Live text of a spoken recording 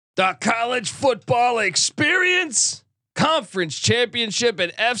The college football experience, conference championship,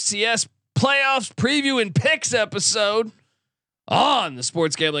 and FCS playoffs preview and picks episode on the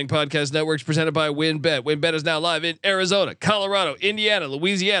Sports Gambling Podcast Network, presented by WynnBET. WynnBET is now live in Arizona, Colorado, Indiana,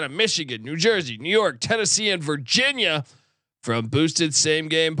 Louisiana, Michigan, New Jersey, New York, Tennessee, and Virginia. From boosted same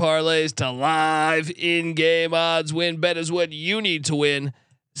game parlays to live in-game odds, WynnBET is what you need to win.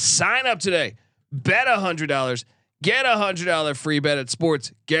 Sign up today. Bet $100. Get $100 free bet at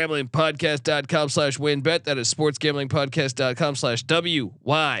sportsgamblingpodcast.com/WynnBET. That is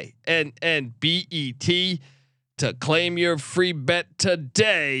sportsgamblingpodcast.com/WYNNBET to claim your free bet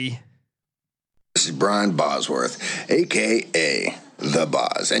today. This is Brian Bosworth, aka The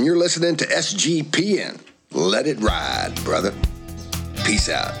Boz, and you're listening to SGPN. Let it ride, brother. Peace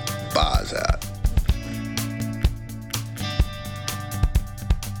out. Boz out.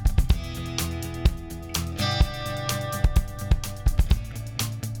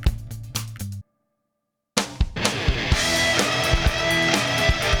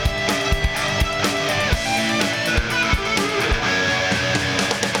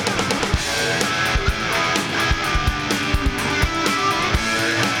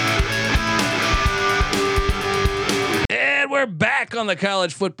 We're back on the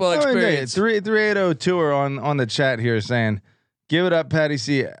college football experience. 3802 tour on the chat here saying, "Give it up, Patty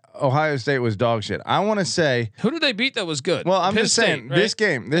C. Ohio State was dog shit." I want to say, who did they beat that was good? Well, I'm Penn just State, saying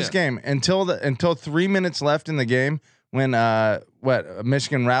right? this game until 3 minutes left in the game when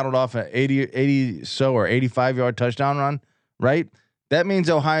Michigan rattled off a 80 or 85 yard touchdown run, right? That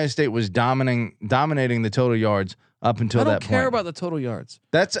means Ohio State was dominating the total yards up until that point. I don't care about the total yards.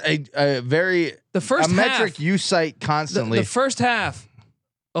 That's a very metric you cite constantly. The first half,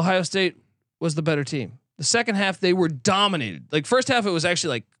 Ohio State was the better team. The second half, they were dominated. Like first half, it was actually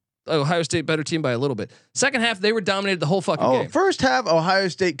like Ohio State better team by a little bit. Second half, they were dominated the whole fucking game. First half, Ohio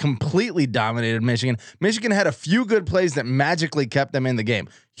State completely dominated Michigan. Michigan had a few good plays that magically kept them in the game.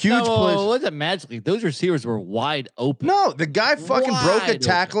 Huge plays. Wasn't magically? Those receivers were wide open. No, the guy fucking broke a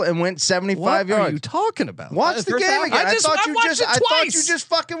tackle and went 75 yards. What are you talking about? Watch the game again. I thought you just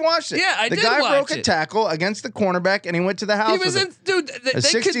fucking watched it. Yeah, I did. The guy watch broke it. a tackle against the cornerback and he went to the house. He was in, dude. They could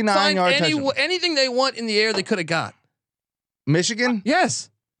 69 yard touchdown. anything they want in the air. They could have got Michigan. Yes.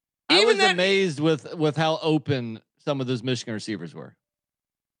 I was amazed with how open some of those Michigan receivers were.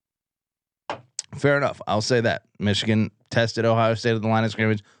 Fair enough. I'll say that Michigan tested Ohio State at the line of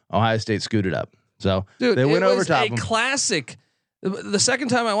scrimmage. Ohio State scooted up. So dude, they went over top. It was a classic. The second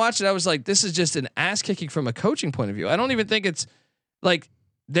time I watched it, I was like, "This is just an ass kicking from a coaching point of view." I don't even think it's like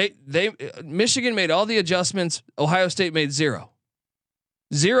Michigan made all the adjustments. Ohio State made zero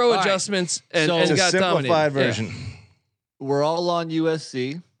adjustments, and it's a got simplified dominated. version. Yeah. We're all on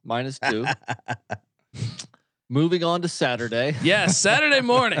USC -2. Moving on to Saturday. Yes, Saturday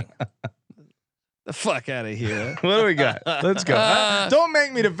morning. The fuck out of here. What do we got? Let's go. Don't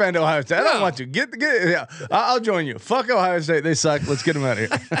make me defend Ohio State. I don't want to. Get. Yeah, I'll join you. Fuck Ohio State. They suck. Let's get them out of here.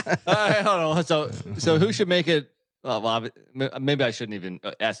 I don't know. So who should make it? Well, maybe I shouldn't even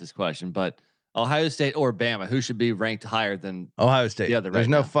ask this question, but Ohio State or Bama, who should be ranked higher than Ohio State? The There's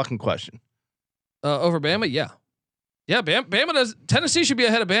no fucking question. Over Bama, yeah. Bama does. Tennessee should be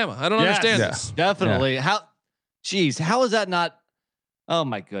ahead of Bama. I don't understand this. Definitely. Yeah. How is that not? Oh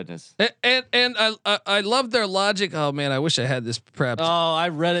my goodness. And I love their logic. Oh man, I wish I had this prepped. Oh, I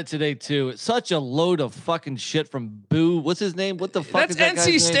read it today too. It's such a load of fucking shit from Boo. What's his name? What the fuck? That's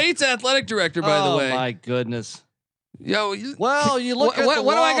NC State's athletic director, by the way. Oh my goodness. Yo, you look at what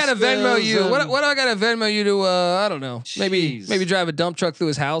do I got to Venmo you? What do I got to Venmo you to? I don't know. Maybe drive a dump truck through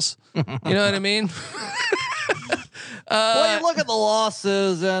his house. You know what I mean? Well, you look at the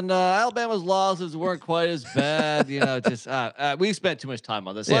losses, and Alabama's losses weren't quite as bad. Just we spent too much time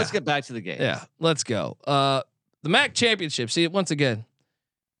on this. So let's get back to the game. Yeah, let's go. The MAC championship. See, once again,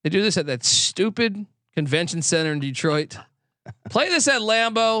 they do this at that stupid convention center in Detroit. Play this at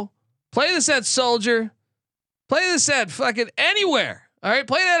Lambeau. Play this at Soldier. Play this at fucking anywhere. All right,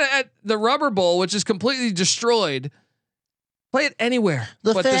 play that at the Rubber Bowl, which is completely destroyed. Play it anywhere.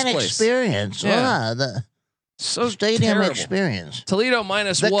 The but fan this place. experience. Yeah. The so stadium terrible. experience. Toledo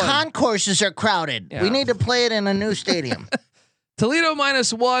 -1. The concourses are crowded. Yeah. We need to play it in a new stadium. Toledo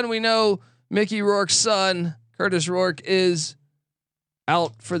 -1. We know Mickey Rourke's son, Curtis Rourke, is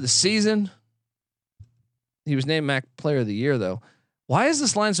out for the season. He was named MAC Player of the Year, though. Why is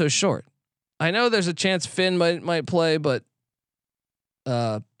this line so short? I know there's a chance Finn might play, but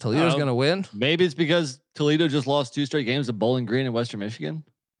Toledo's going to win. Maybe it's because Toledo just lost 2 straight games to Bowling Green and Western Michigan.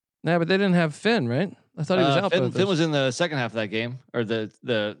 Nah, but they didn't have Finn, right? I thought he was out. Finn was in the second half of that game, or the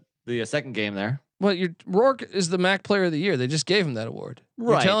second game there. Well, Rourke is the MAC Player of the Year. They just gave him that award.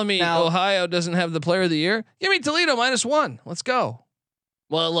 Right. You're telling me Now- Ohio doesn't have the Player of the Year? Give me Toledo -1. Let's go.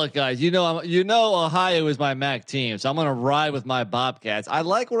 Well, look, guys, Ohio is my MAC team, so I'm going to ride with my Bobcats. I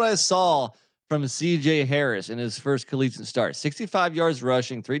like what I saw from CJ Harris in his first collegiate start. 65 yards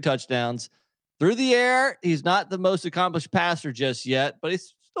rushing, 3 touchdowns. Through the air, he's not the most accomplished passer just yet, but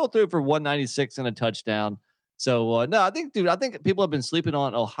he's still threw for 196 and a touchdown. So no, I think people have been sleeping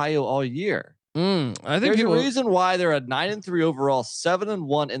on Ohio all year. I think There's a reason why they're a 9-3 overall,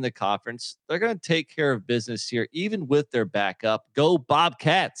 7-1 in the conference. They're going to take care of business here, even with their backup. Go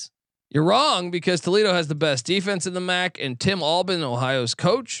Bobcats! You're wrong because Toledo has the best defense in the MAC, and Tim Albin, Ohio's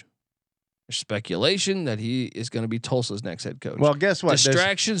coach. There's speculation that he is going to be Tulsa's next head coach. Well, guess what?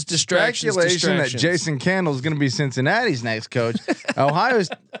 Distractions. Speculation that Jason Candle is going to be Cincinnati's next coach. Ohio's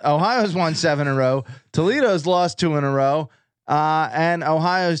won 7 in a row. Toledo's lost 2 in a row. And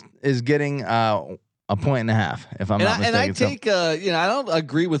Ohio is getting a 1.5, if I'm not mistaken. And I take, I don't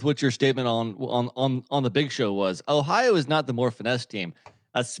agree with what your statement on the Big Show was. Ohio is not the more finesse team,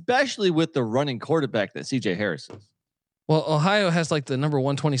 especially with the running quarterback that CJ Harris is. Well, Ohio has like the number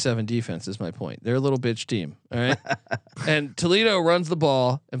 127 defense. Is my point. They're a little bitch team, all right. And Toledo runs the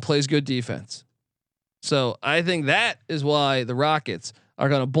ball and plays good defense. So I think that is why the Rockets are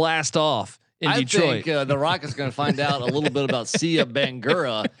going to blast off in Detroit. Think the Rockets going to find out a little bit about Sia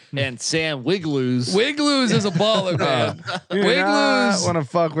Bangura and Sam Wigloos. Wigloos is a baller, man. Wigloos want to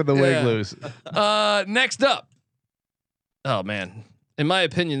fuck with the Wigloos. Next up. Oh man, in my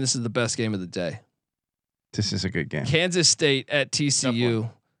opinion, this is the best game of the day. This is a good game. Kansas State at TCU.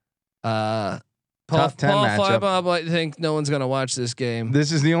 Top 10 Paul matchup. Feibob, I think no one's going to watch this game.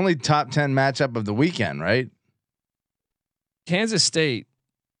 This is the only top 10 matchup of the weekend, right? Kansas State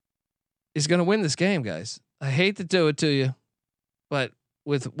is going to win this game, guys. I hate to do it to you, but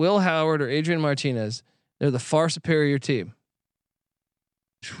with Will Howard or Adrian Martinez, they're the far superior team.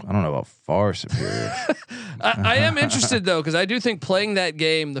 I don't know about far superior. I am interested though, because I do think playing that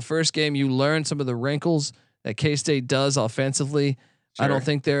game, the first game, you learn some of the wrinkles that K-State does offensively. Sure. I don't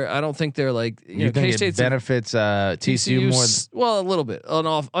think they're like you think K-State's it benefits TCU more. Well, a little bit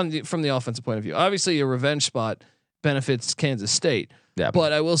from the offensive point of view. Obviously, a revenge spot benefits Kansas State. Yeah,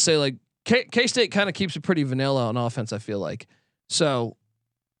 but I will say like K-State kind of keeps it pretty vanilla on offense. I feel like so.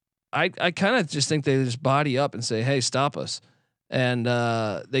 I kind of just think they just body up and say, "Hey, stop us." And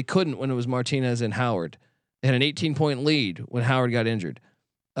they couldn't when it was Martinez and Howard. They had an 18-point lead when Howard got injured.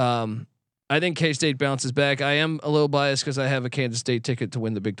 I think K-State bounces back. I am a little biased because I have a Kansas State ticket to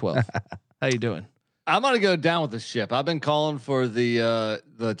win the Big 12. How you doing? I'm gonna go down with the ship. I've been calling for the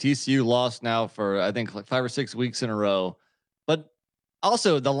TCU loss now for I think like 5 or 6 weeks in a row. But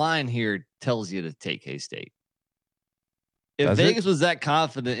also the line here tells you to take K-State. If Vegas was that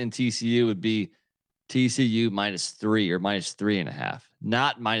confident in TCU, it would be TCU -3 or -3.5,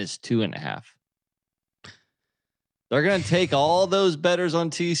 not -2.5. They're going to take all those bettors on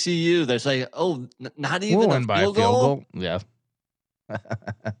TCU. They're saying, "Oh, not even we'll a field goal." Yeah,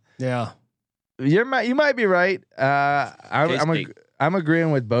 yeah. You might be right. I'm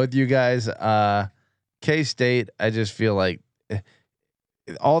agreeing with both you guys. K-State, I just feel like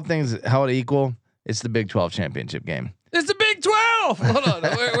all things held equal, it's the Big 12 championship game. It's the Big 12. Hold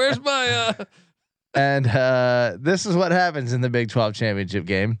on, where's my? And this is what happens in the Big 12 championship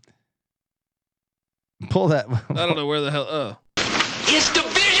game. Pull that. I don't know where the hell. Oh, it's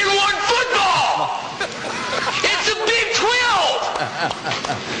Division I football. It's the Big 12.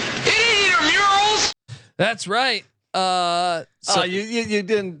 It ain't intramurals. That's right. So you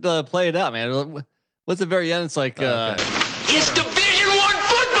didn't play it out, man. What's the very end? It's like it's Division I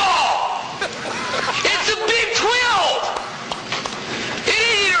football. It's the Big 12. It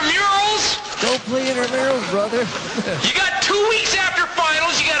ain't intramurals. Go play intramurals, brother. You got 2 weeks after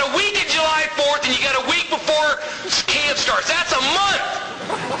finals. You got a week in July 4th, and you got a week before camp starts. That's a month.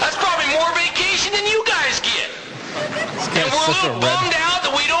 That's probably more vacation than you guys get. And we're a little bummed out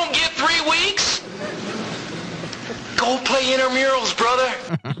that we don't get 3 weeks. Go play intramurals, brother.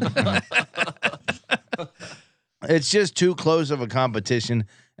 It's just too close of a competition.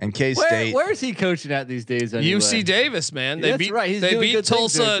 And K-State. Where is he coaching at these days? Anyway? UC Davis, man. Yeah, that's right. He's they doing beat good things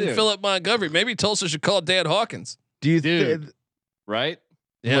Tulsa there, and too. Philip Montgomery. Maybe Tulsa should call Dan Hawkins. Do you right?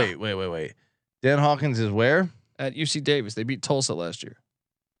 Yeah. Wait. Dan Hawkins is where? At UC Davis. They beat Tulsa last year.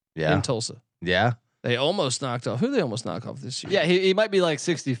 Yeah. In Tulsa. Yeah. They almost knocked off. Who they almost knock off this year? Yeah, he might be like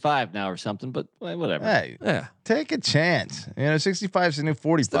 65 now or something, but whatever. Hey, Yeah. take a chance. 65 is the new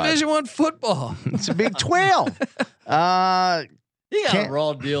 45. Division I football. It's a Big 12. He got Can't- a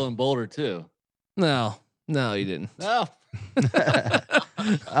raw deal in Boulder too. No, you didn't. No,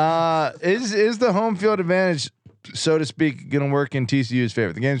 Is the home field advantage, so to speak, going to work in TCU's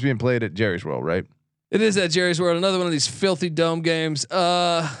favor? The game's being played at Jerry's World, right? It is at Jerry's World. Another one of these filthy dome games.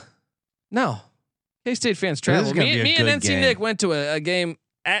 No. K-State fans travel. Me and NC Nick went to a game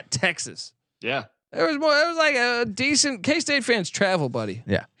at Texas. Yeah. There was like a decent K-State fans travel, buddy.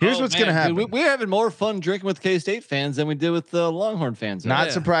 Yeah. Here's what's going to happen. We're having more fun drinking with K-State fans than we did with the Longhorn fans.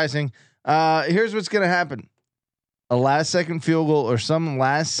 Not surprising. Here's what's going to happen. A last second field goal or some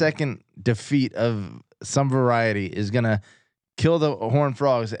last second defeat of some variety is going to kill the Horned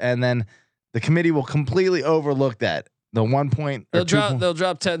Frogs. And then the committee will completely overlook that. The 1 point. They'll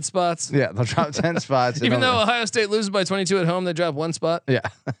drop 10 spots. Yeah, they'll drop 10 spots. Even though Ohio State loses by 22 at home, they drop 1 spot. Yeah,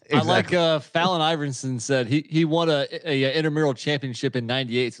 exactly. I like Fallon Iverson said he won a intramural championship in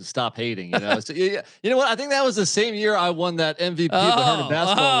 '98. So stop hating. You know. So you know what? I think that was the same year I won that MVP of the Herndon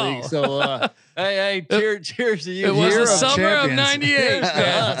Basketball League. So hey, cheers to you. It was the summer of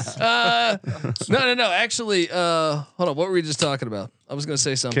champions. '98. No. Actually, hold on. What were we just talking about? I was going to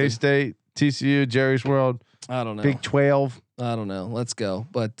say something. K-State, TCU, Jerry's World. I don't know. Big 12. I don't know. Let's go.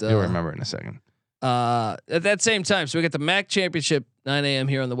 But you'll remember in a second. At that same time, so we got the MAC championship 9 a.m.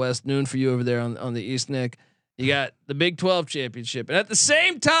 here on the West, noon for you over there on the East, Nick. You got the Big 12 championship, and at the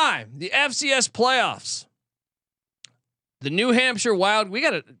same time, the FCS playoffs. The New Hampshire Wild.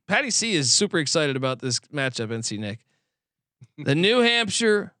 Patty C is super excited about this matchup. NC Nick. The New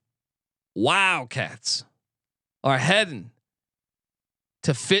Hampshire Wildcats are heading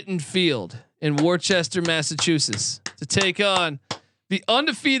to Fitton Field in Worcester, Massachusetts, to take on the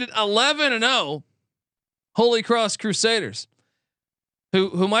undefeated 11-0 Holy Cross Crusaders,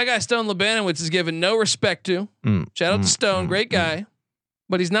 who my guy Stone Labanowitz is given no respect to. Shout out to Stone, great guy,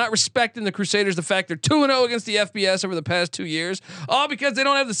 but he's not respecting the Crusaders. The fact they're 2-0 against the FBS over the past 2 years, all because they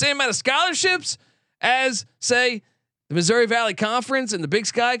don't have the same amount of scholarships as, say, the Missouri Valley Conference and the Big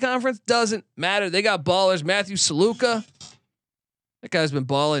Sky Conference. Doesn't matter. They got ballers. Matthew Saluka. That guy's been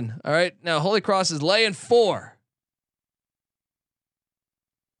balling. All right. Now Holy Cross is laying 4.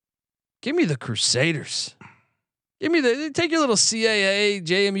 Give me the Crusaders. Give me take your little CAA,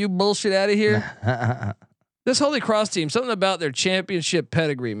 JMU bullshit out of here. This Holy Cross team, something about their championship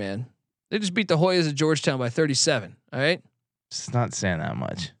pedigree, man. They just beat the Hoyas of Georgetown by 37. All right. It's not saying that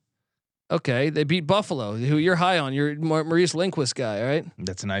much. Okay. They beat Buffalo, who you're high on. You're Maurice Lindquist guy. All right.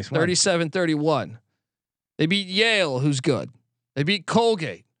 That's a nice one. 37-31. They beat Yale, who's good. They beat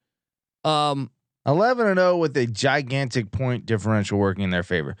Colgate. 11-0 with a gigantic point differential working in their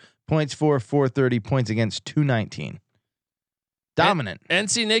favor. Points for 430, points against 219. Dominant.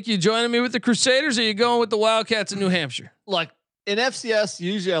 NC Nick, you joining me with the Crusaders, or are you going with the Wildcats in New Hampshire? Like in FCS,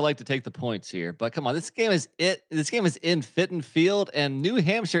 usually I like to take the points here, but come on, this game is in Fitton Field, and New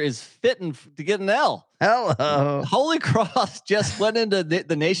Hampshire is fitting to get an L. Hello. Holy Cross just went into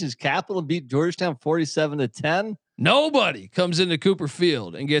the nation's capital and beat Georgetown 47-10. Nobody comes into Cooper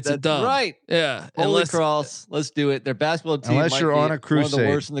Field and gets it done. Right. Yeah. Holy Cross. Let's do it. Their basketball team unless you're on a crusade. One of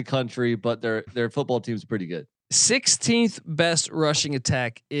the worst in the country, but their football team's pretty good. 16th best rushing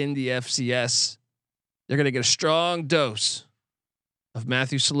attack in the FCS. They're going to get a strong dose of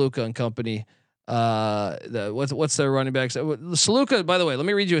Matthew Saluka and company. What's their running backs? Saluka, by the way, let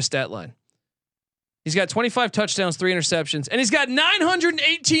me read you a stat line. He's got 25 touchdowns, 3 interceptions, and he's got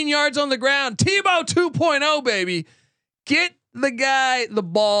 918 yards on the ground. Tebow 2.0, baby. Get the guy the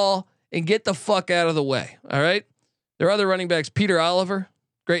ball and get the fuck out of the way. All right. Their other running backs, Peter Oliver,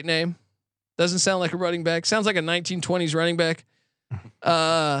 great name. Doesn't sound like a running back. Sounds like a 1920s running back.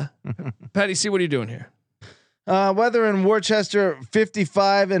 Patty C, what are you doing here? Weather in Worcester,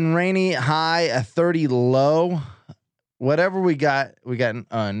 55 and rainy, high, a 30 low. Whatever we got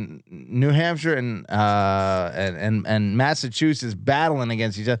New Hampshire and Massachusetts battling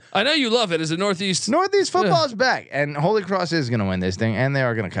against each other. I know you love it as a Northeast football is back, and Holy Cross is going to win this thing, and they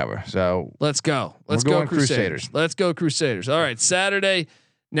are going to cover. So let's go. Let's go Crusaders. Let's go Crusaders. All right, Saturday.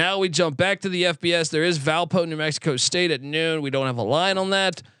 Now we jump back to the FBS. There is Valpo, New Mexico State at noon. We don't have a line on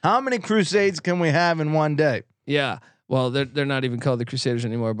that. How many Crusades can we have in one day? Yeah. Well, they're not even called the Crusaders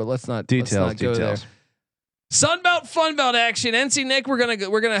anymore. But let's not go there. Sunbelt Funbelt action. NC Nick, we're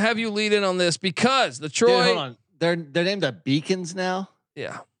gonna have you lead in on this because the Troy. Dude, hold on. They're named the Beacons now.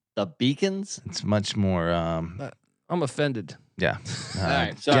 Yeah, the Beacons. It's much more. I'm offended. Yeah. All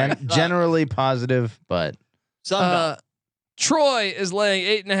right. Sorry. Generally positive, but Troy is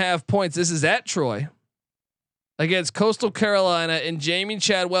laying 8.5 points. This is at Troy against Coastal Carolina and Jamie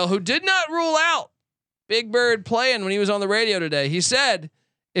Chadwell, who did not rule out Big Bird playing when he was on the radio today. He said,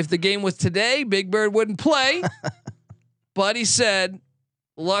 if the game was today, Big Bird wouldn't play. But he said,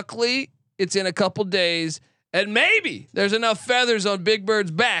 luckily, it's in a couple days, and maybe there's enough feathers on Big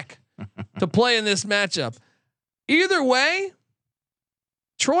Bird's back to play in this matchup. Either way,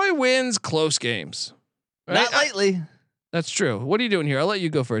 Troy wins close games. Right? Not lately. That's true. What are you doing here? I'll let you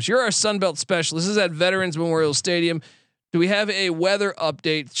go first. You're our Sunbelt specialist. This is at Veterans Memorial Stadium. Do we have a weather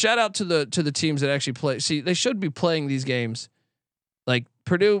update? Shout out to the teams that actually play. See, they should be playing these games. Like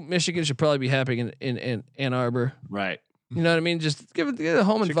Purdue, Michigan should probably be happening in Ann Arbor. Right. You know what I mean? Just give it a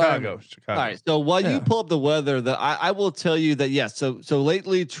home environment. Chicago. All right. So while you pull up the weather, I will tell you that yes. So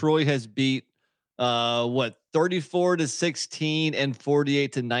lately Troy has beat 34-16 and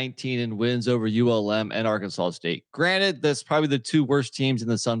 48-19 in wins over ULM and Arkansas State. Granted, that's probably the two worst teams in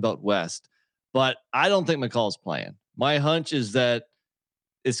the Sun Belt West, but I don't think McCall's playing. My hunch is that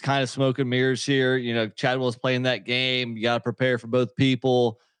it's kind of smoke and mirrors here. You know, Chadwell's playing that game. You got to prepare for both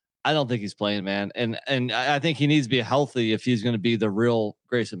people. I don't think he's playing, man. And I think he needs to be healthy if he's going to be the real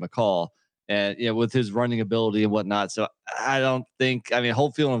Grayson McCall and, you know, with his running ability and whatnot. So I don't think, I mean,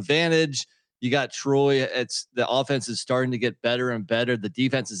 home field advantage. You got Troy. It's the offense is starting to get better and better. The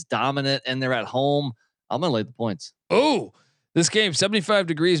defense is dominant and they're at home. I'm going to lay the points. Oh, this game 75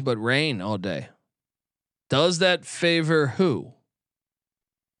 degrees, but rain all day. Does that favor who?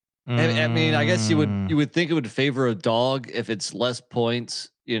 I mean, I guess you would think it would favor a dog if it's less points,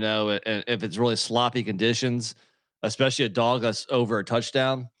 you know, and if it's really sloppy conditions, especially a dog that's over a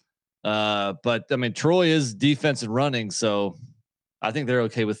touchdown. But I mean, Troy is defense and running, so I think they're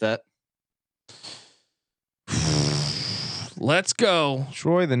okay with that. Let's go.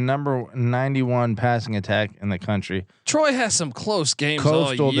 Troy, the number 91 passing attack in the country. Troy has some close games.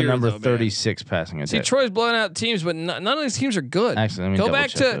 Coastal, all year, the number though, 36 passing attack. See, Troy's blowing out teams, but none of these teams are good. Actually, let me go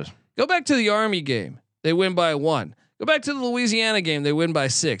back to the Army game. They win by 1. Go back to the Louisiana game. They win by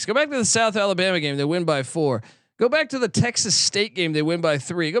 6. Go back to the South Alabama game. They win by 4. Go back to the Texas State game. They win by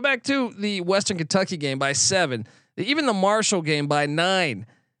 3. Go back to the Western Kentucky game by 7. Even the Marshall game by 9.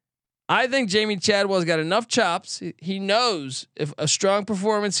 I think Jamie Chadwell's got enough chops. He knows if a strong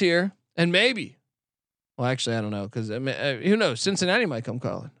performance here, and maybe. Well, actually, I don't know because who knows? Cincinnati might come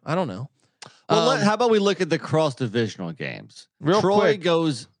calling. I don't know. Well, how about we look at the cross divisional games? Real Troy quick.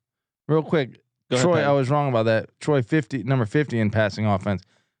 goes. Real quick. Go Troy, ahead, I was wrong about that. Troy number 50 in passing offense.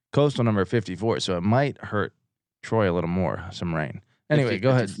 Coastal number 54. So it might hurt Troy a little more. Some rain. Anyway,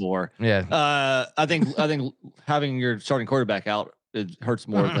 go ahead. 54. Yeah. I think having your starting quarterback out, it hurts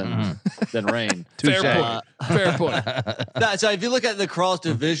more than rain. Fair point. So if you look at the cross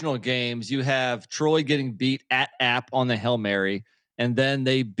divisional games, you have Troy getting beat at App on the Hail Mary, and then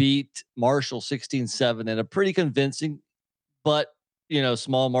they beat Marshall 16-7 in a pretty convincing, but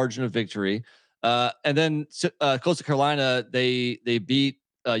small margin of victory. And then Coastal Carolina, they beat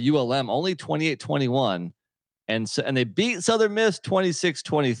ULM only 28-21, and they beat Southern Miss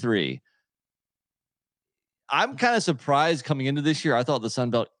 26-23. I'm kind of surprised coming into this year. I thought the Sun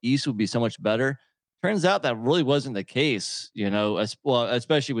Belt East would be so much better. Turns out that really wasn't the case,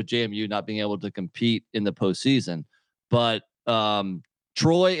 especially with JMU not being able to compete in the postseason. But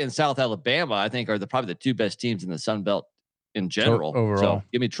Troy and South Alabama, I think, are probably the two best teams in the Sun Belt in general. Overall. So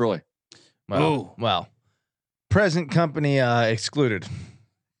give me Troy. Well, present company excluded.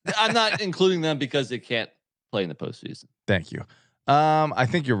 I'm not including them because they can't play in the postseason. Thank you. I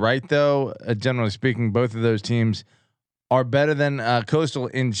think you're right, though. Generally speaking, both of those teams are better than Coastal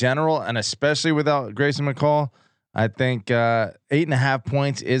in general, and especially without Grayson McCall. I think 8.5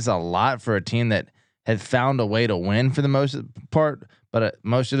 points is a lot for a team that had found a way to win for the most part. But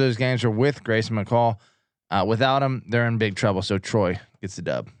most of those games are with Grayson McCall. Without him, they're in big trouble. So Troy gets the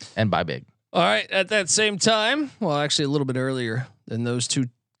dub, and by big. All right. At that same time, well, actually a little bit earlier than those two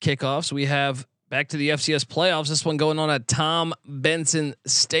kickoffs, we have back to the FCS playoffs. This one going on at Tom Benson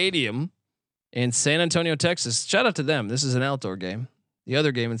Stadium in San Antonio, Texas. Shout out to them. This is an outdoor game. The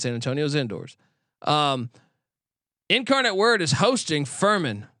other game in San Antonio is indoors. Incarnate Word is hosting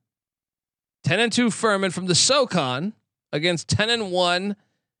Furman. 10-2 Furman from the SoCon against 10-1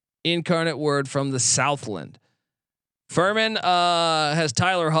 Incarnate Word from the Southland. Furman has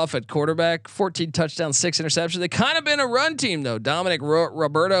Tyler Huff at quarterback, 14 touchdowns, 6 interceptions. They kind of been a run team though. Dominic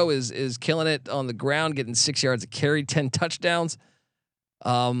Roberto is killing it on the ground, getting 6 yards a carry, 10 touchdowns.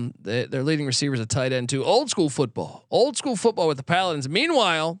 Their leading receivers a tight end too. Old school football with the Paladins.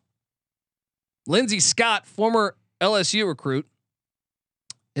 Meanwhile, Lindsey Scott, former LSU recruit,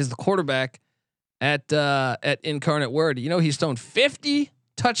 is the quarterback at Incarnate Word. He's thrown 50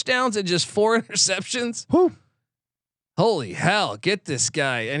 touchdowns and just 4 interceptions. Whew. Holy hell, get this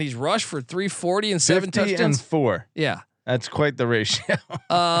guy. And he's rushed for 340 and 7 touchdowns. And 4. Yeah. That's quite the ratio.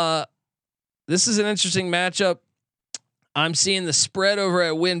 This is an interesting matchup. I'm seeing the spread over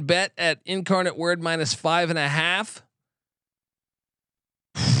at WinBet at Incarnate Word -5.5.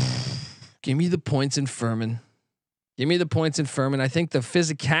 Give me the points in Furman. Give me the points in Furman. I think the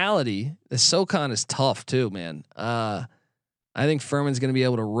physicality, the SoCon is tough too, man. I think Furman's going to be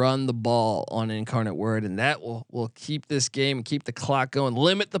able to run the ball on Incarnate Word, and that will keep this game and keep the clock going.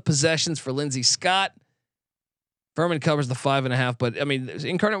 Limit the possessions for Lindsey Scott. Furman covers the 5.5, but I mean,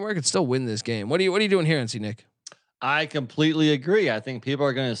 Incarnate Word could still win this game. What are you doing here, NC Nick? I completely agree. I think people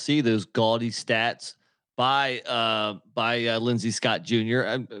are going to see those gaudy stats by Lindsey Scott Jr.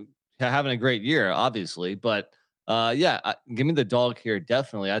 Having a great year, obviously, but give me the dog here.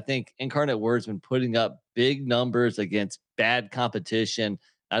 Definitely. I think Incarnate Word's been putting up big numbers against bad competition.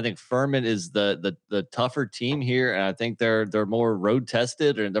 I think Furman is the tougher team here, and I think they're more road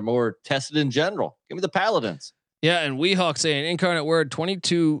tested, and they're more tested in general. Give me the Paladins. Yeah, and Weehawk saying Incarnate Word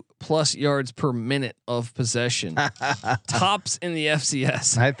 22 plus yards per minute of possession, tops in the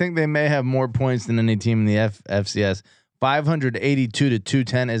FCS. I think they may have more points than any team in the FCS. 582 to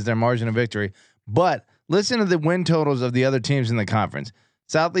 210 is their margin of victory. But listen to the win totals of the other teams in the conference.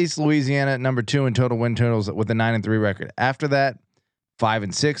 Southeast Louisiana number 2 in total win totals with a 9-3 record. After that,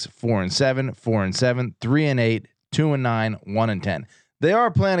 5-6, 4-7, 4-7, 3-8, 2-9, 1-10. They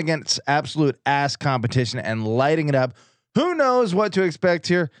are playing against absolute ass competition and lighting it up. Who knows what to expect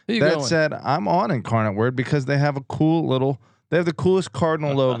here? That said, I'm on Incarnate Word because they have they have the coolest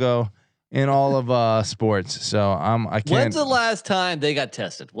cardinal logo in all of sports. So I can't. When's the last time they got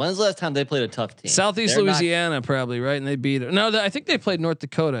tested? When's the last time they played a tough team? Southeast Louisiana, probably, right? And they beat it. No, I think they played North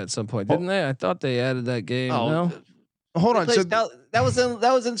Dakota at some point, didn't they? I thought they added that game. No. Hold on. So that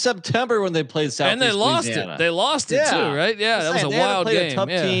was in September when they played Southeast and they lost Louisiana. it. They lost it too, right? Yeah, that was a wild game. A tough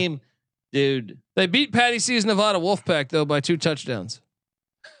team, dude. They beat Patty C's Nevada Wolfpack though by 2 touchdowns.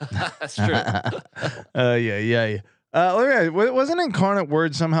 That's true. Yeah. Wasn't Incarnate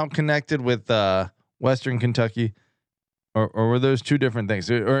Word somehow connected with Western Kentucky, or were those two different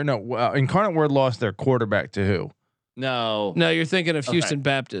things? Or no, Incarnate Word lost their quarterback to who? No, you're thinking of Houston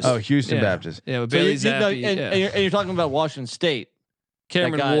Baptist. Oh, Houston Baptist. Yeah, with Bailey Zappi. And you're talking about Washington State.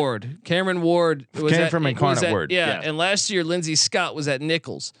 Cameron Ward came from Incarnate Word. Yeah, and last year Lindsey Scott was at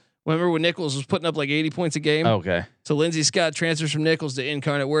Nichols. Remember when Nichols was putting up like 80 points a game? Okay. So Lindsey Scott transfers from Nichols to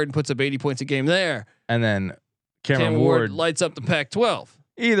Incarnate Word and puts up 80 points a game there. And then Cameron Ward lights up the Pac-12.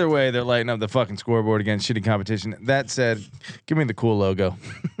 Either way, they're lighting up the fucking scoreboard against shitty competition. That said, give me the cool logo.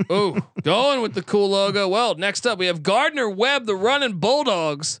 Ooh, going with the cool logo. Well, next up we have Gardner Webb, the running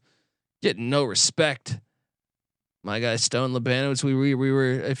Bulldogs, getting no respect. My guy Stone Labanowitz. We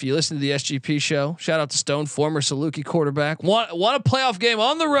were. If you listen to the SGP show, shout out to Stone, former Saluki quarterback. Won a playoff game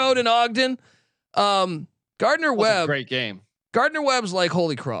on the road in Ogden. Gardner Webb, great game. Gardner Webb's like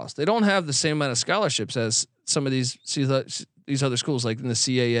Holy Cross. They don't have the same amount of scholarships as some of these other schools, like in the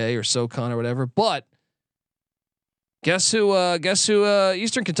CAA or SoCon or whatever. But guess who?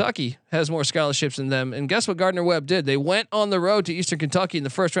 Eastern Kentucky has more scholarships than them. And guess what Gardner Webb did? They went on the road to Eastern Kentucky in the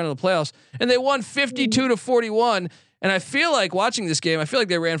first round of the playoffs, and they won 52-41. And I feel like watching this game, I feel like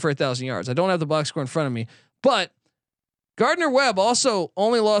they ran for 1,000 yards. I don't have the box score in front of me, but Gardner Webb also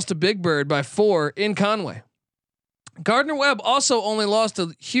only lost to Big Bird by 4 in Conway. Gardner Webb also only lost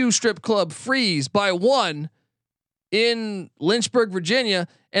to Hugh Strip Club Freeze by 1 in Lynchburg, Virginia.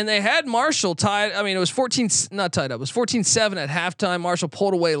 And they had Marshall tied. I mean, it was 14, not tied up. It was 14-7 at halftime. Marshall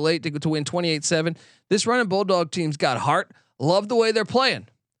pulled away late to win 28-7. This running Bulldog team's got heart. Love the way they're playing.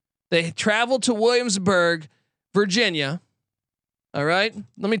 They traveled to Williamsburg, Virginia. All right.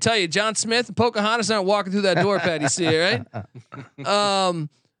 Let me tell you, John Smith and Pocahontas aren't walking through that door, Patty C. Right.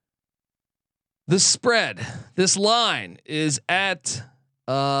 The spread, this line is at,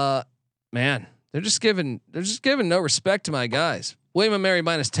 man, they're just giving no respect to my guys. William and Mary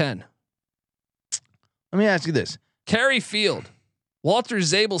 -10. Let me ask you this: Cary Field, Walter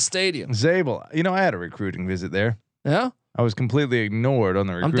Zabel Stadium. Zabel, I had a recruiting visit there. Yeah, I was completely ignored on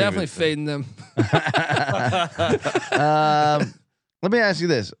the recruiting. I'm definitely fading them. Let me ask you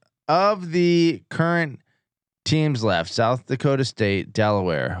this: of the current teams left, South Dakota State,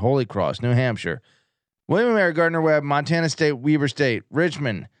 Delaware, Holy Cross, New Hampshire, William and Mary, Gardner Webb, Montana State, Weber State,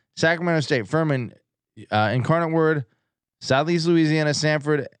 Richmond, Sacramento State, Furman, Incarnate Word, Southeast Louisiana,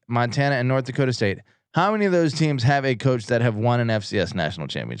 Sanford, Montana, and North Dakota State. How many of those teams have a coach that have won an FCS national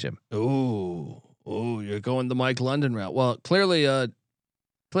championship? Ooh, you're going the Mike London route. Well, clearly,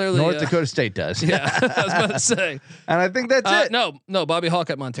 North Dakota State does. Yeah, I was about to say. And I think that's it. No, Bobby Hawk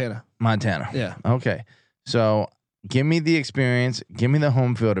at Montana. Yeah. Okay. So give me the experience, give me the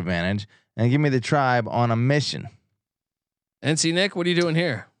home field advantage, and give me the tribe on a mission. NC Nick, what are you doing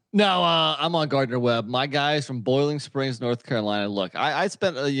here? No, I'm on Gardner Webb. My guys from Boiling Springs, North Carolina. Look, I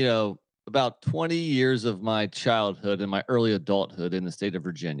spent about 20 years of my childhood and my early adulthood in the state of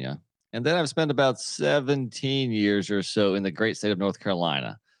Virginia, and then I've spent about 17 years or so in the great state of North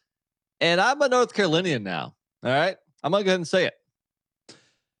Carolina. And I'm a North Carolinian now. All right, I'm gonna go ahead and say it.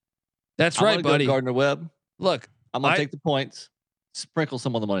 That's right, buddy. Gardner Webb. Look, I'm gonna take the points, sprinkle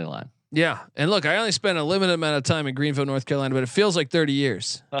some on the money line. Yeah, and look, I only spent a limited amount of time in Greenville, North Carolina, but it feels like 30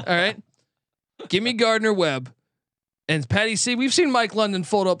 years. All right, give me Gardner Webb and Patty C. We've seen Mike London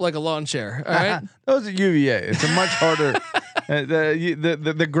fold up like a lawn chair. All right, that was at UVA. It's a much harder.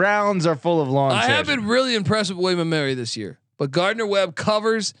 The grounds are full of lawn chairs. I have been really impressed with William and Mary this year, but Gardner Webb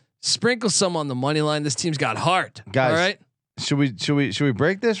covers. Sprinkle some on the money line. This team's got heart. Guys, all right. Should we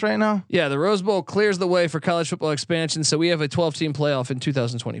break this right now? Yeah, the Rose Bowl clears the way for college football expansion, so we have a 12-team playoff in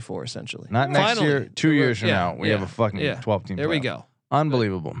 2024, essentially. Not next year, 2 years from now. We have a fucking 12-team. There we go.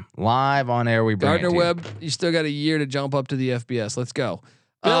 Unbelievable. Live on air. We bring Gardner Webb. You still got a year to jump up to the FBS. Let's go.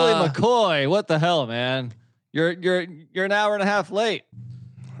 Billy McCoy. What the hell, man? You're an hour and a half late.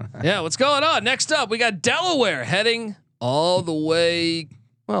 Yeah, what's going on? Next up, we got Delaware heading all the way.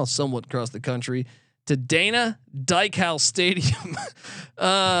 Well, somewhat across the country to Dana Dykhouse Stadium.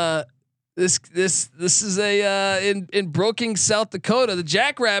 This is a in Brookings, South Dakota. The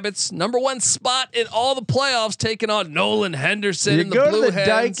Jackrabbits, #1 spot in all the playoffs, taking on Nolan Henderson. You and the go Blue to the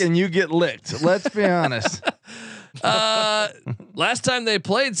Hens. dike and you get licked. Let's be honest. Last time they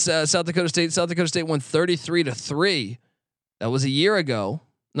played South Dakota State won 33-3. That was a year ago.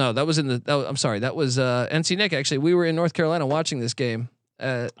 No, that was I'm sorry. That was NC Nick. Actually, we were in North Carolina watching this game.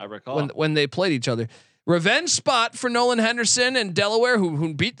 I recall when they played each other. Revenge spot for Nolan Henderson and Delaware,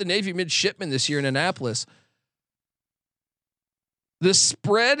 who beat the Navy midshipmen this year in Annapolis. The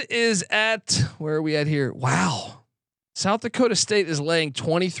spread is at, where are we at here? Wow. South Dakota State is laying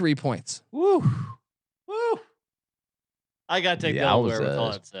 23 points. Woo. Woo. I got to take Delaware with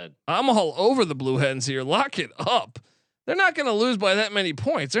all that said. I'm all over the Blue Hens here. Lock it up. They're not going to lose by that many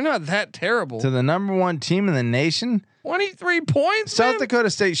points. They're not that terrible. To the #1 team in the nation. 23 points. South man? Dakota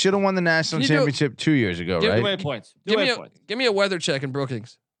State should have won the national championship 2 years ago, right? Give me points. Give me a weather check in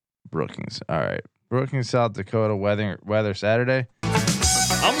Brookings. Brookings. All right. Brookings, South Dakota. Weather Saturday.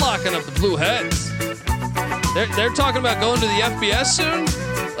 I'm locking up the Blue Hens. They're talking about going to the FBS soon.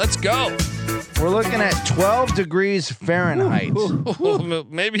 Let's go. We're looking at 12 degrees Fahrenheit.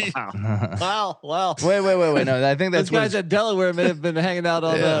 Maybe. Wow. Wait. No, I think that's those guys at Delaware may have been hanging out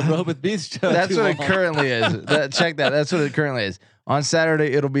on Rehoboth Beach. That's what it currently is. Check that. That's what it currently is. On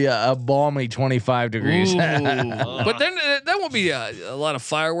Saturday, it'll be a balmy 25 degrees. But then that won't be a lot of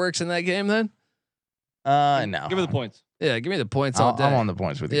fireworks in that game then. No. Give me the points. Yeah, give me the points all day. I'm on the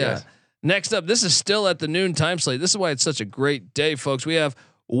points with you guys. Next up, this is still at the noon time slate. This is why it's such a great day, folks. We have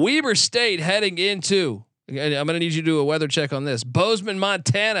Weber State heading into. I'm going to need you to do a weather check on this. Bozeman,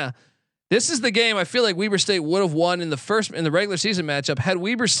 Montana. This is the game I feel like Weber State would have won in the regular season matchup had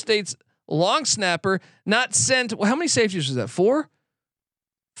Weber State's long snapper not sent. How many safeties was that? 4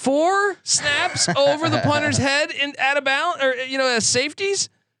 snaps over the punter's head in out of bounds, or as safeties.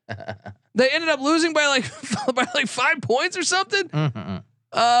 They ended up losing by like 5 points or something.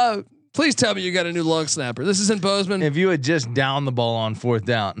 Mm-hmm. Please tell me you got a new long snapper. This is in Bozeman. If you had just downed the ball on 4th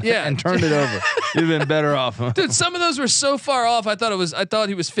down, Yeah. and turned it over, you'd have been better off. Dude, some of those were so far off. I thought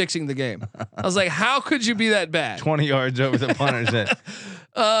he was fixing the game. I was like, how could you be that bad? 20 yards over the punter's head.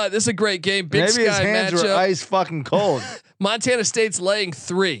 This is a great game. Big Maybe Sky his hands matchup. were ice fucking cold. Montana State's laying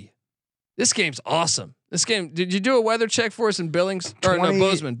 3. This game's awesome. This game. Did you do a weather check for us in Billings? Or no,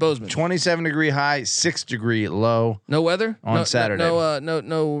 Bozeman. 27 degree high, 6 degree low. No weather on Saturday.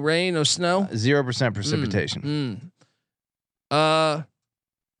 No rain, no snow. 0% precipitation. I'm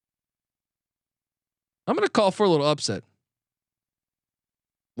gonna call for a little upset.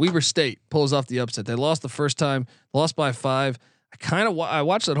 Weber State pulls off the upset. They lost the first time, lost by 5. I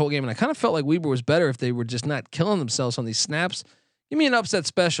watched that whole game and I kind of felt like Weber was better if they were just not killing themselves on these snaps. Give me an upset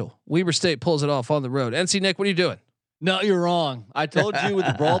special. Weber State pulls it off on the road. NC Nick, what are you doing? No, you're wrong. I told you with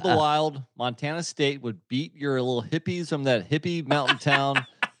the Brawl of the Wild, Montana State would beat your little hippies from that hippie mountain town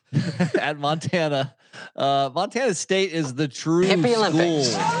at Montana. Montana State is the true Hippie school.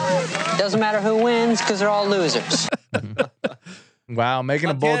 Olympics. Doesn't matter who wins because they're all losers. Wow, making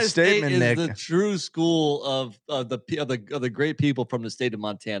Montana a bold statement, State Nick. is the true school of the great people from the state of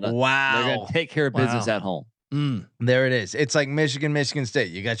Montana. Wow, they're gonna take care of business at home. There it is. It's like Michigan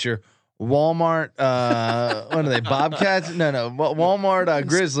State. You got your Walmart. What are they? Bobcats? No. Walmart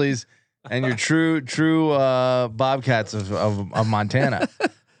Grizzlies, and your true Bobcats of Montana.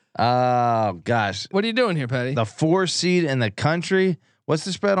 Oh gosh, What are you doing here, Patty? the 4 seed in the country. What's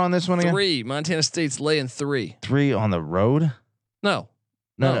the spread on this one again? 3. Montana State's laying 3. 3 on the road. No.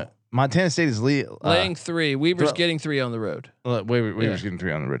 No. Montana State is laying 3. Weber's getting 3 on the road. Weber's getting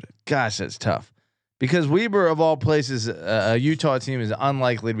 3 on the road. Gosh, that's tough. Because Weber, of all places, a Utah team is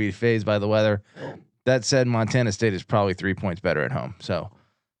unlikely to be phased by the weather. That said, Montana State is probably 3 points better at home. So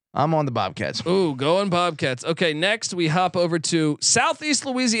I'm on the Bobcats. Ooh, going Bobcats. Okay, next we hop over to Southeast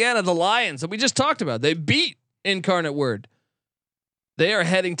Louisiana, the Lions that we just talked about. They beat Incarnate Word. They are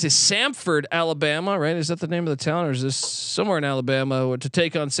heading to Samford, Alabama, right? Is that the name of the town, or is this somewhere in Alabama to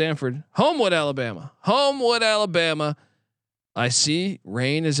take on Samford? Homewood, Alabama. Homewood, Alabama. I see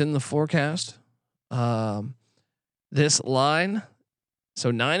rain is in the forecast. This line,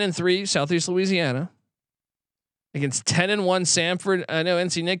 so 9-3 Southeast Louisiana against 10-1 Samford. I know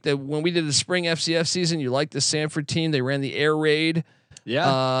NC Nick that when we did the spring FCS season, you liked the Samford team. They ran the air raid.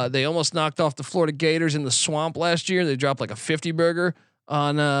 Yeah. They almost knocked off the Florida Gators in the swamp last year. They dropped like a 50 burger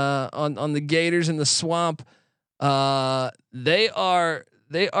on the Gators in the swamp. They are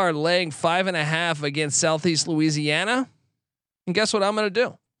laying 5.5 against Southeast Louisiana. And guess what I'm going to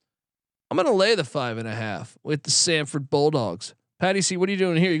do? I'm going to lay the 5.5 with the Samford Bulldogs. Patty C, what are you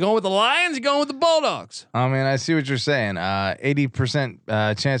doing here? You going with the Lions? You going with the Bulldogs? I mean, I see what you're saying.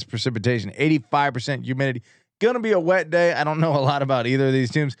 80% chance of precipitation, 85% humidity. Gonna be a wet day. I don't know a lot about either of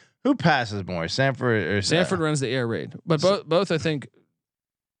these teams. Who passes more, Samford or Samford runs the air raid, but both I think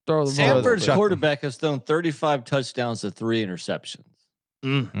throw the ball. Samford's quarterback has thrown 35 touchdowns to 3 interceptions.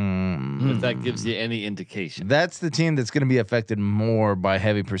 If that gives you any indication. That's the team that's going to be affected more by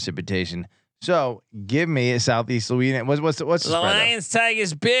heavy precipitation. So give me a Southeast Louisiana. What's the spread? Lions,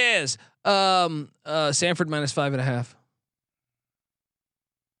 Tigers, Bears. Samford minus 5.5.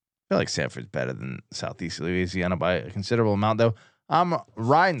 I feel like Samford's better than Southeast Louisiana by a considerable amount, though. I'm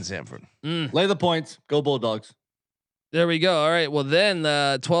riding Samford. Lay the points. Go Bulldogs. There we go. All right. Well, then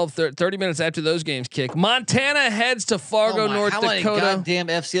 30 minutes after those games kick, Montana heads to Fargo, North Dakota. How many goddamn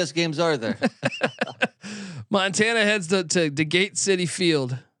FCS games are there? Montana heads to Gate City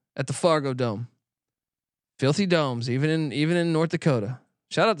Field at the Fargo Dome. Filthy domes, even in North Dakota.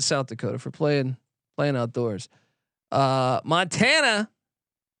 Shout out to South Dakota for playing outdoors. Montana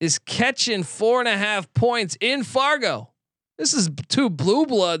is catching 4.5 points in Fargo. This is 2 blue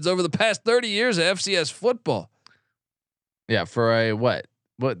bloods over the past 30 years of FCS football. Yeah, for a what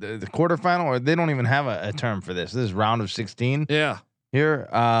the quarterfinal, or they don't even have a term for this. This is round of 16. Yeah. Here,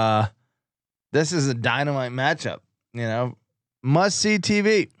 this is a dynamite matchup. You know, must see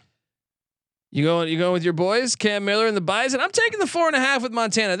TV. You going with your boys, Cam Miller and the Bison? I'm taking the 4.5 with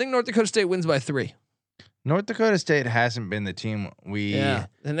Montana. I think North Dakota State wins by 3. North Dakota State hasn't been the team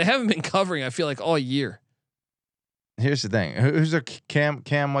and they haven't been covering. I feel like all year. Here's the thing: who's their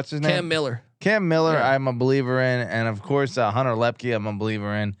Cam? What's his name? Cam Miller. Cam Miller, Yeah. I'm a believer in, and of course Hunter Lepke, I'm a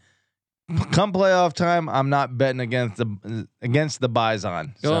believer in. Come playoff time, I'm not betting against the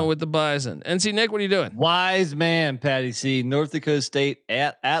Bison. Going with the Bison. NC Nick, what are you doing? Wise man, Patty C. North Dakota State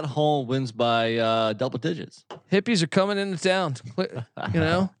at home wins by double digits. Hippies are coming into town. You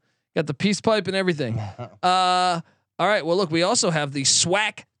know, got the peace pipe and everything. All right. Well, look, we also have the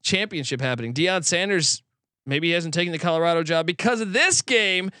SWAC championship happening. Deion Sanders, maybe he hasn't taken the Colorado job because of this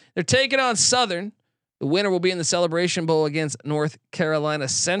game. They're taking on Southern. The winner will be in the Celebration Bowl against North Carolina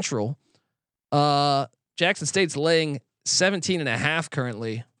Central. Jackson State's laying 17.5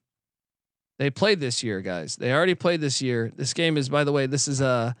 currently. They played this year, guys. They already played this year. This game is, by the way, this is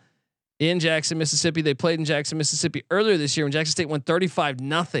in Jackson, Mississippi. They played in Jackson, Mississippi earlier this year when Jackson State won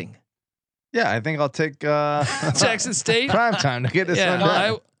 35-0. Yeah, I think I'll take Jackson State prime time to get this one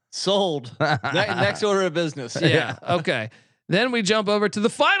done. Sold. Next order of business. Yeah. Okay. Then we jump over to the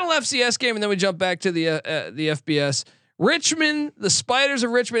final FCS game, and then we jump back to the FBS. Richmond, the Spiders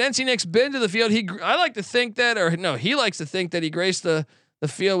of Richmond. NC Nick's been to the field. I like to think that, or no, he likes to think that he graced the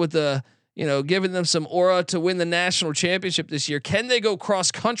field with giving them some aura to win the national championship this year. Can they go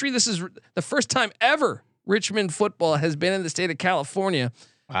cross country? This is the first time ever Richmond football has been in the state of California.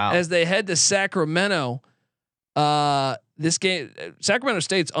 Wow. As they head to Sacramento. This game, Sacramento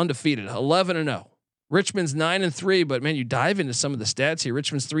State's undefeated, 11-0. Richmond's 9-3, but man, you dive into some of the stats here.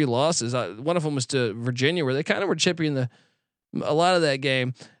 Richmond's 3 losses. One of them was to Virginia, where they kind of were chipping a lot of that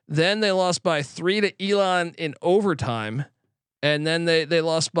game. Then they lost by 3 to Elon in overtime, and then they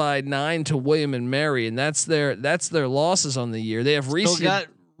lost by 9 to William and Mary, and that's their losses on the year. They have Reese. Still got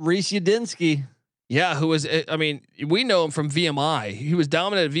Reese Udinsky. Yeah, who was? I mean, we know him from VMI. He was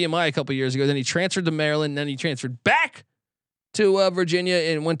dominant at VMI a couple years ago. Then he transferred to Maryland. Then he transferred back to Virginia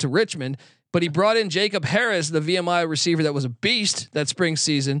and went to Richmond. But he brought in Jacob Harris, the VMI receiver that was a beast that spring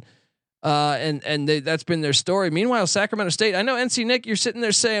season. That's been their story. Meanwhile, Sacramento State, I know NC Nick, you're sitting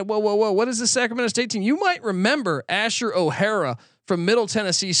there saying, whoa, what is the Sacramento State team? You might remember Asher O'Hara from Middle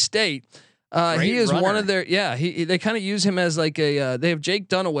Tennessee State. He is runner. One of their, they kind of use him as like they have Jake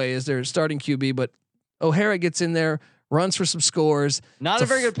Dunaway as their starting QB, but O'Hara gets in there, runs for some scores. Not a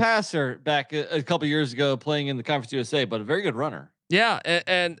very good passer back a couple years ago playing in the Conference USA, but a very good runner. Yeah.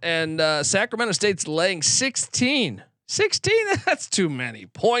 And Sacramento State's laying 16. 16. That's too many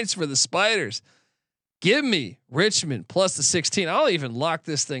points for the Spiders. Give me Richmond plus the 16. I'll even lock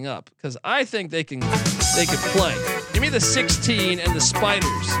this thing up because I think they can play. Give me the 16 and the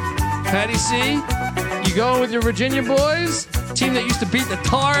Spiders. Patty C, you going with your Virginia boys? Team that used to beat the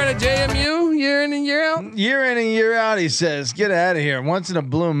tar out of JMU year in and year out? Year in and year out, he says. Get out of here. Once in a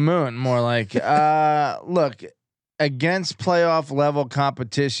blue moon, more like. Look, against playoff level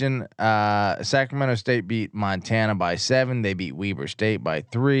competition, Sacramento State beat Montana by 7. They beat Weber State by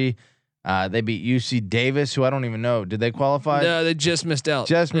 3. They beat UC Davis, who I don't even know. Did they qualify? No, they just missed out.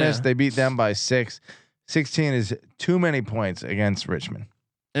 Just missed. They beat them by 6. 16 is too many points against Richmond.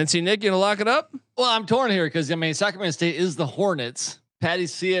 NC Nick, you gonna lock it up? Well, I'm torn here because Sacramento State is the Hornets. Patty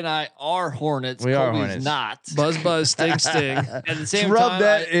C and I are Hornets. We Colby's are Hornets. Not. Buzz, sting. At the same rub time,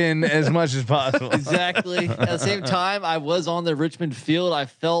 that in as much as possible. Exactly. At the same time, I was on the Richmond field. I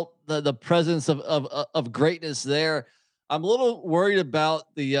felt the presence of greatness there. I'm a little worried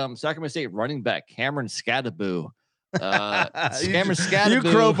about the Sacramento State running back Cameron Scadaboo. Cameron Scadaboo. You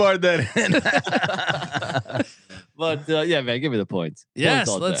crowbarred that in. But man, give me the points. Yes,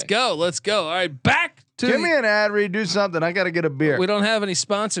 let's go. All right, back to. Give me an ad read. Do something. I got to get a beer. We don't have any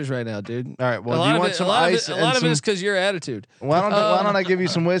sponsors right now, dude. All right. Well, do you want some ice? A lot of it is because your attitude. Why don't I give you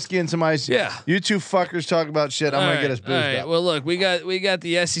some whiskey and some ice? Yeah. You two fuckers talk about shit. I'm gonna get us boozed up. Well, look, we got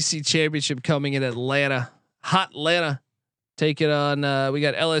the SEC championship coming in Atlanta. Hot Atlanta. Take it on. We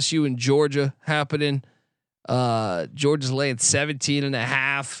got LSU and Georgia happening. Georgia's laying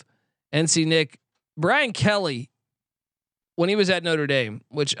 17.5. NC Nick, Brian Kelly, when he was at Notre Dame,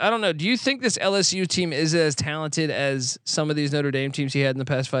 which I don't know. Do you think this LSU team is as talented as some of these Notre Dame teams he had in the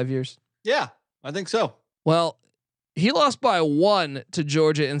past 5 years? Yeah, I think so. Well, he lost by 1 to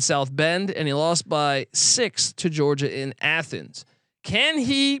Georgia in South Bend, and he lost by 6 to Georgia in Athens. Can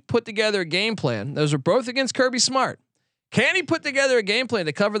he put together a game plan? Those are both against Kirby Smart. Can he put together a game plan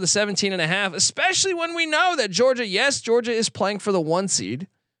to cover the 17.5, especially when we know that Georgia is playing for the 1 seed.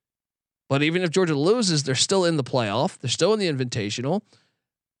 But even if Georgia loses, they're still in the playoff. They're still in the Invitational.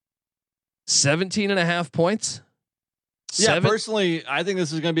 17.5 points. Personally, I think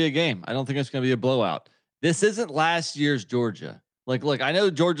this is going to be a game. I don't think it's going to be a blowout. This isn't last year's Georgia. Look, I know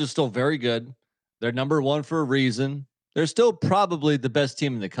Georgia's still very good. They're number 1 for a reason. They're still probably the best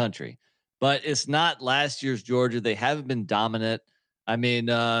team in the country. But it's not last year's Georgia. They haven't been dominant.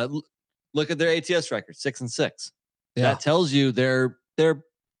 Look at their ATS record, 6-6. Yeah. That tells you they're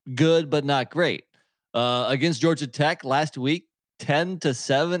good but not great. Against Georgia Tech last week,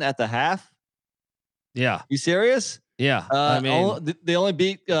 10-7 at the half. Yeah, you serious? Yeah, they only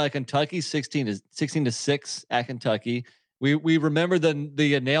beat Kentucky 16-6 at Kentucky. We remember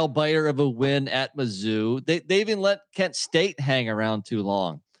the nail biter of a win at Mizzou. They even let Kent State hang around too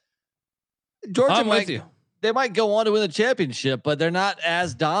long. Georgia they might go on to win the championship, but they're not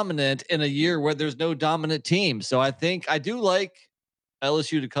as dominant in a year where there's no dominant team. So I do like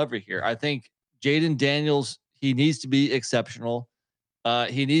LSU to cover here. I think Jaden Daniels, he needs to be exceptional.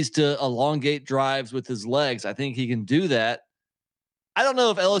 He needs to elongate drives with his legs. I think he can do that. I don't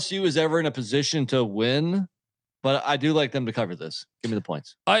know if LSU is ever in a position to win, but I do like them to cover this. Give me the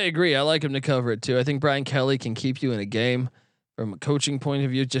points. I agree. I like him to cover it too. I think Brian Kelly can keep you in a game. From a coaching point of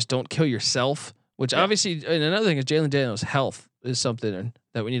view, just don't kill yourself. Which obviously, and another thing is Jalen Daniels' health is something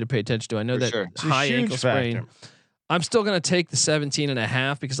that we need to pay attention to. I know that high ankle sprain. I'm still going to take the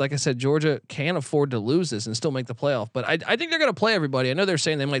 17.5 because, like I said, Georgia can afford to lose this and still make the playoff. But I think they're going to play everybody. I know they're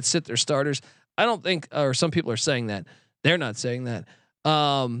saying they might sit their starters. I don't think, or some people are saying that. They're not saying that.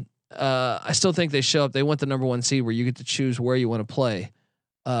 I still think they show up. They want the number 1 seed where you get to choose where you want to play.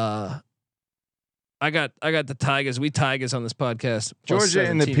 I got the Tigers. We Tigers on this podcast. Georgia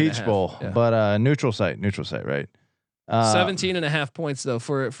in the Peach Bowl, but neutral site, right? 17.5 points though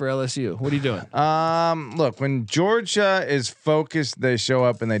for LSU. What are you doing? Look, when Georgia is focused, they show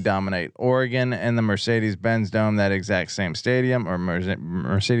up and they dominate. Oregon and the Mercedes-Benz Dome, that exact same stadium, or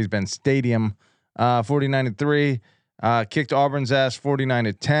Mercedes-Benz Stadium, 49-3. Kicked Auburn's ass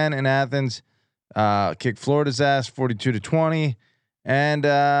 49-10 in Athens. Kicked Florida's ass 42-20. And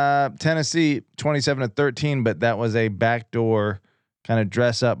Tennessee 27-13, but that was a backdoor kind of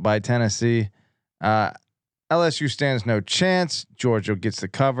dress up by Tennessee. LSU stands no chance. Georgia gets the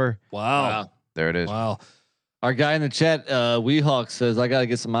cover. Wow. There it is. Wow. Our guy in the chat, Weehawk, says, I got to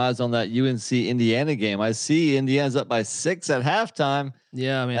get some eyes on that UNC Indiana game. I see Indiana's up by 6 at halftime.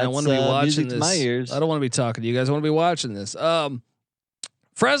 Yeah, I mean, I That's, want to be watching music to this. my ears. I don't want to be talking to you guys. I want to be watching this.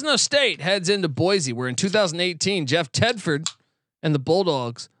 Fresno State heads into Boise, where in 2018 Jeff Tedford and the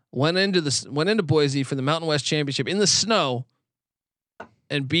Bulldogs went into Boise for the Mountain West Championship in the snow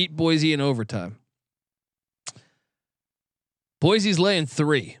and beat Boise in overtime. Boise's laying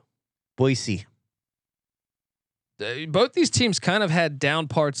 3. Boise. Both these teams kind of had down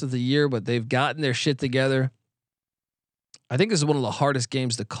parts of the year, but they've gotten their shit together. I think this is one of the hardest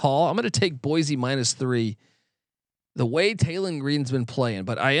games to call. I'm going to take Boise -3. The way Taylor Green's been playing,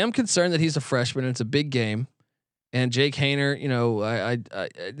 but I am concerned that he's a freshman and it's a big game. And Jake Haener, you know, I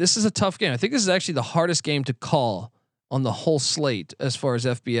this is a tough game. I think this is actually the hardest game to call on the whole slate as far as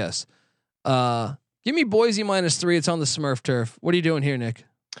FBS. Give me Boise -3. It's on the Smurf turf. What are you doing here, Nick?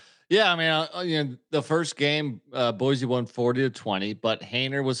 Yeah, I mean, you know, the first game, Boise won 40-20, but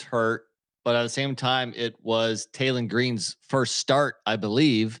Haener was hurt. But at the same time, it was Taylor Green's first start, I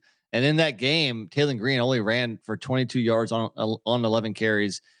believe. And in that game, Taylor Green only ran for 22 yards on 11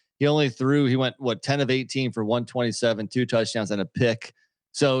 carries. He went 10 of 18 for 127, 2 touchdowns and a pick.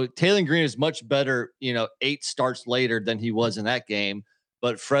 So Taylor Green is much better, 8 starts later than he was in that game.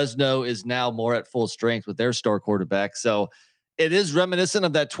 But Fresno is now more at full strength with their star quarterback. So it is reminiscent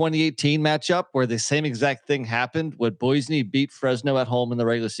of that 2018 matchup where the same exact thing happened when Boise beat Fresno at home in the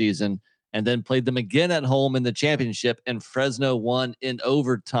regular season and then played them again at home in the championship, and Fresno won in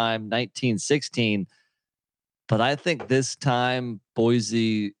overtime 19-16. But I think this time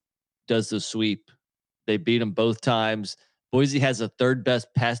Boise does the sweep. They beat them both times. Boise has the 3rd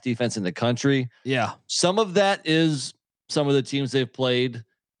best pass defense in the country. Yeah. Some of that is some of the teams they've played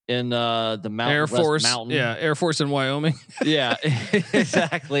in the Mountain Air Force. Mountain. Yeah. Air Force in Wyoming. Yeah,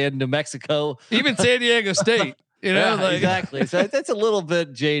 exactly. In New Mexico, Even San Diego State, yeah, exactly. So that's a little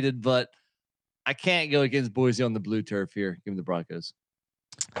bit jaded, but I can't go against Boise on the blue turf here. Give me the Broncos.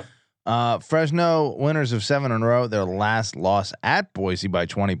 Fresno winners of 7 in a row. Their last loss at Boise by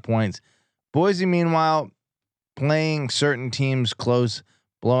 20 points. Boise, meanwhile, playing certain teams close,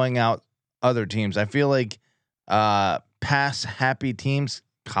 blowing out other teams. I feel like pass happy teams,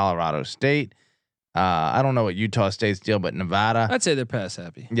 Colorado State. I don't know what Utah State's deal, but Nevada. I'd say they're pass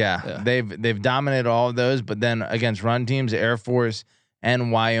happy. Yeah. They've dominated all of those, but then against run teams, Air Force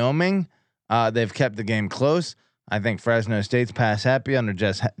and Wyoming, they've kept the game close. I think Fresno State's pass happy under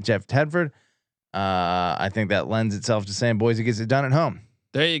Jeff Tedford. I think that lends itself to saying Boise gets it done at home.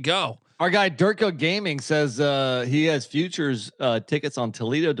 There you go. Our guy Durko Gaming says he has futures tickets on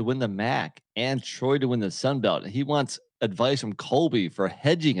Toledo to win the MAC and Troy to win the Sun Belt. He wants advice from Colby for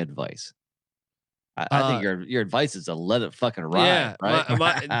hedging advice. I think your advice is to let it fucking ride. Yeah,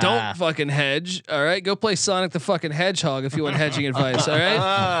 right? Don't fucking hedge. All right, go play Sonic the fucking Hedgehog if you want hedging advice. All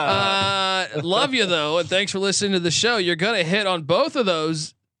right, love you though, and thanks for listening to the show. You're gonna hit on both of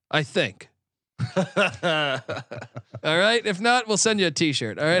those, I think. All right. If not, we'll send you a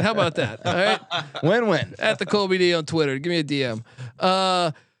T-shirt. All right. How about that? All right. Win-win. At the Colby D on Twitter. Give me a DM.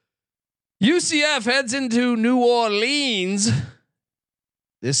 UCF heads into New Orleans.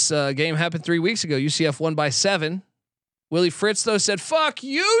 This game happened 3 weeks ago. UCF won by 7. Willie Fritz though said, "Fuck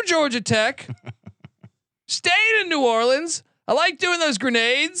you, Georgia Tech. Stayed in New Orleans. I like doing those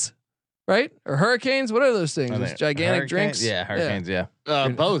grenades, right? Or hurricanes. What are those things? Those gigantic drinks. Yeah, hurricanes. Yeah.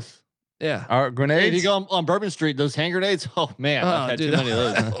 Both. Yeah. Our grenades. Hey, if you go on Bourbon Street, those hand grenades. Oh man, I've had too many of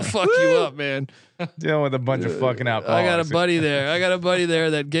those. That'll fuck you up, man. Dealing with a bunch of fucking alcohol. I got a buddy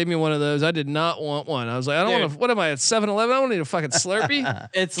there that gave me one of those. I did not want one. I was like, I don't want to. What am I at 7-Eleven? I don't need a fucking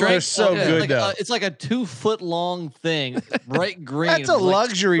Slurpee. They're so good though. It's like a 2 foot long thing, bright green. That's a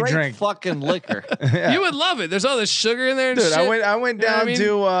luxury drink. Fucking liquor. Yeah. You would love it. There's all this sugar in there. And Dude, shit. I went down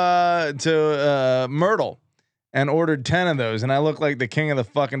to Myrtle and ordered 10 of those, and I look like the king of the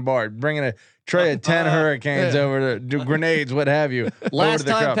fucking bar, bringing a tray of 10 hurricanes over to do grenades, what have you. Last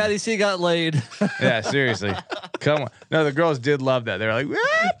time Patty C got laid. Yeah, seriously. Come on. No, the girls did love that. They're like,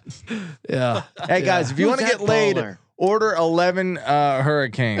 what? Yeah. Hey guys, if you want to get laid, order 11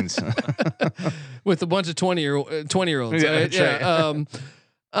 hurricanes with a bunch of 20-year-olds. Yeah, right?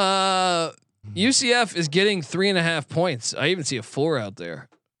 Yeah. UCF is getting 3.5 points. I even see a 4 out there.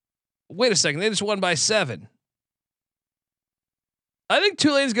 Wait a second. They just won by 7. I think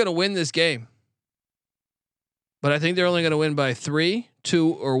Tulane's going to win this game, but I think they're only going to win by 3,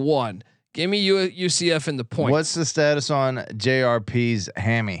 2, or 1. Give me UCF in the points. What's the status on JRP's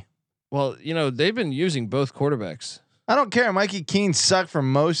hammy? Well, they've been using both quarterbacks. I don't care. Mikey Keene sucked for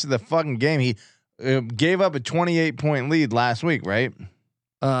most of the fucking game. gave up a 28-point lead last week, right?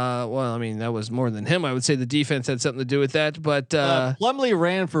 Well, I mean, that was more than him. I would say the defense had something to do with that, but Plumlee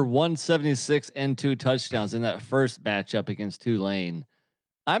ran for 176 and 2 touchdowns in that first matchup against Tulane.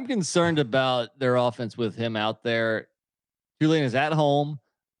 I'm concerned about their offense with him out there. Tulane is at home,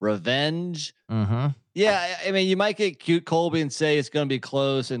 revenge. Mm-hmm. Yeah, I mean, you might get cute, Colby, and say it's going to be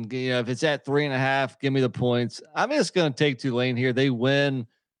close. And if it's at 3.5, give me the points. I'm just going to take Tulane here. They win.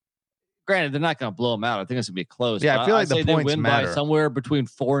 Granted, they're not going to blow them out. I think it's going to be close. Yeah, I feel like the they points win matter. by somewhere between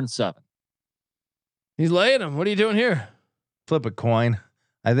 4 and 7. he's laying them. What are you doing here? Flip a coin.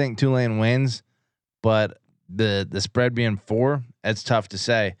 I think Tulane wins, but the spread being 4, it's tough to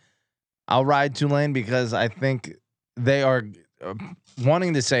say. I'll ride Tulane because I think they are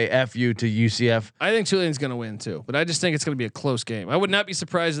wanting to say F you to UCF. I think Tulane's going to win too, but I just think it's going to be a close game. I would not be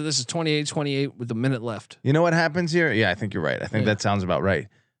surprised if this is 28-28 with a minute left. You know what happens here? Yeah, I think you're right. I think that sounds about right.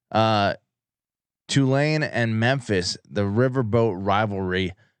 Tulane and Memphis, the riverboat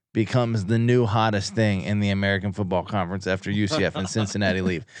rivalry becomes the new hottest thing in the American Football Conference after UCF and Cincinnati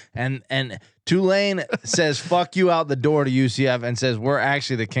leave. And Tulane says fuck you out the door to UCF and says we're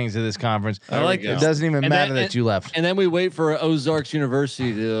actually the kings of this conference. I like it. it. Doesn't even matter that you left. And then we wait for Ozarks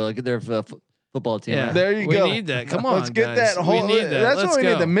University to get their football team. Yeah, There you we go. need that. Come on, Let's get guys. that whole. We need that. That's Let's what we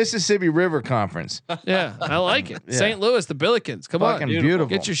go. need. The Mississippi River Conference. Yeah, I like it. Yeah. St. Louis, the Billikens. Come Fucking on, beautiful.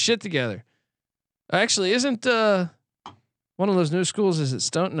 get your shit together. Actually, isn't one of those new schools? Is it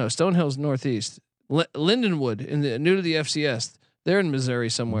Stonehill's Northeast, Lindenwood new to the FCS. They're in Missouri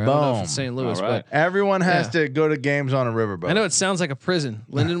somewhere. I don't know if it's St. Louis, All right. but Everyone has to go to games on a riverboat. I know it sounds like a prison.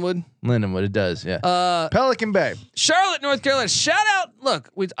 Lindenwood, Lindenwood, it does. Yeah. Pelican Bay. Charlotte, North Carolina. Shout out! Look,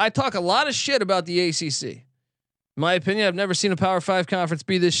 I talk a lot of shit about the ACC. In my opinion, I've never seen a Power 5 conference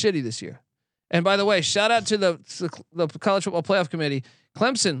be this shitty this year. And by the way, shout out to the College Football Playoff Committee.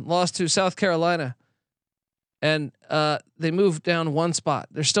 Clemson lost to South Carolina, and they moved down 1 spot.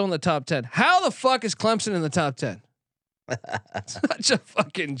 They're still in the top 10. How the fuck is Clemson in the top 10? Such a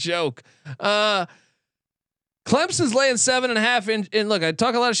fucking joke. Clemson's laying 7.5. And look, I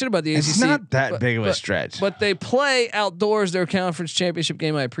talk a lot of shit about the ACC. It's not that big of a stretch. But they play outdoors their conference championship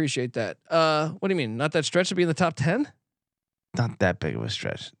game. I appreciate that. What do you mean? Not that stretch to be in the top 10? Not that big of a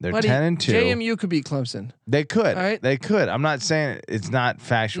stretch. They're Buddy, 10-2. JMU could beat Clemson. They could. All right. They could. I'm not saying it's not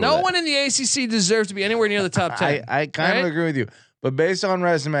factual. No one in the ACC deserves to be anywhere near the top 10. I kind of agree with you. But based on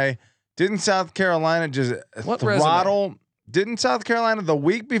resume, didn't South Carolina just throttle? Didn't South Carolina the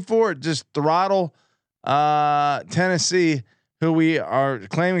week before just throttle Tennessee, who we are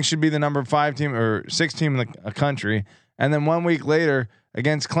claiming should be the number 5 team or 6 team in the country, and then 1 week later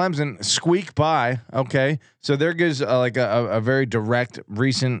against Clemson squeak by? Okay, so there gives like a very direct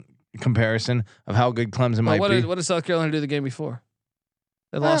recent comparison of how good Clemson might be. What did South Carolina do the game before?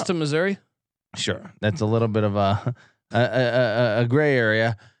 They lost to Missouri. Sure, that's a little bit of a gray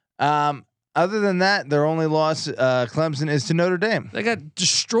area. Other than that, their only loss, Clemson, is to Notre Dame. They got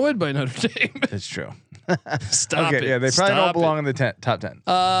destroyed by Notre Dame. That's true. Stop it. Yeah, they probably don't belong in the top 10.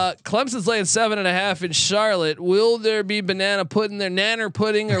 Clemson's laying 7.5 in Charlotte. Will there be banana pudding there, nanner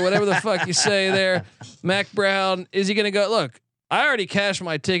pudding, or whatever the fuck you say there? Mac Brown, is he going to go? Look, I already cashed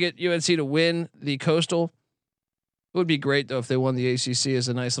my ticket. UNC to win the Coastal. It would be great though if they won the ACC as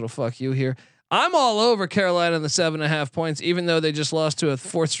a nice little fuck you here. I'm all over Carolina in the 7.5 points, even though they just lost to a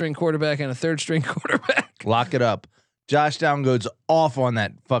 4th string quarterback and a 3rd string quarterback. Lock it up. Josh Down goes off on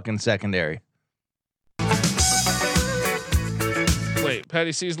that fucking secondary. Wait,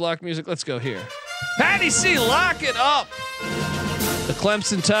 Patty C's lock music. Let's go here. Patty C, lock it up. The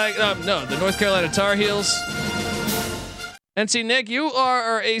Clemson the North Carolina Tar Heels. NC Nick, you are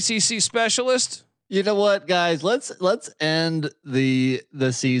our ACC specialist. You know what, guys? Let's end the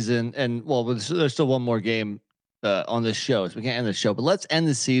season, and well, there's still one more game on this show, so we can't end the show. But let's end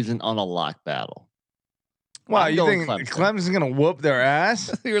the season on a lock battle. Wow, you think Clemson's gonna whoop their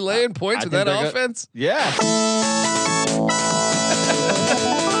ass? You're laying points with that offense? Yeah.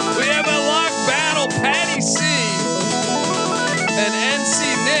 We have a lock battle, Patty C and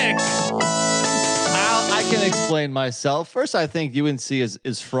NC Nick. I can explain myself. First, I think UNC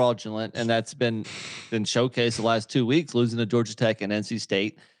is fraudulent, and that's been showcased the last 2 weeks, losing to Georgia Tech and NC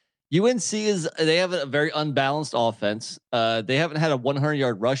State. UNC they have a very unbalanced offense. They haven't had a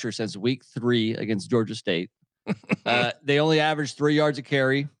 100-yard rusher since week 3 against Georgia State. They only averaged 3 yards a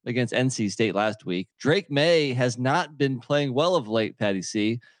carry against NC State last week. Drake May has not been playing well of late, Patty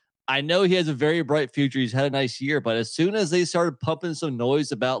C. I know he has a very bright future. He's had a nice year, but as soon as they started pumping some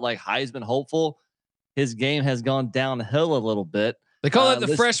noise about like Heisman hopeful, his game has gone downhill a little bit. They call it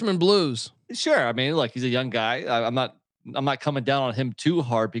the freshman blues. Sure. I mean, look, he's a young guy. I'm not coming down on him too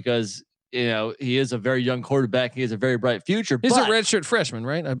hard because you know, he is a very young quarterback. He has a very bright future. He's a redshirt freshman,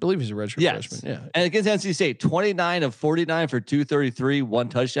 right? I believe he's a redshirt freshman. Yeah. And against NC State, 29 of 49 for 233, 1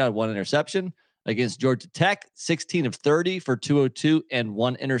 touchdown, 1 interception. Against Georgia Tech, 16 of 30 for 202 and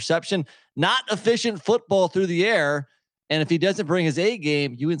 1 interception. Not efficient football through the air. And if he doesn't bring his A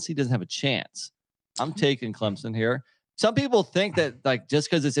game, UNC doesn't have a chance. I'm taking Clemson here. Some people think that like just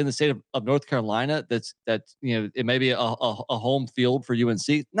because it's in the state of North Carolina, that's you know, it may be a home field for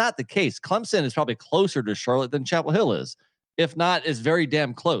UNC. Not the case. Clemson is probably closer to Charlotte than Chapel Hill is. If not, it's very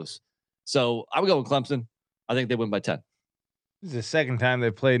damn close. So I would go with Clemson. I think they win by 10. This is the second time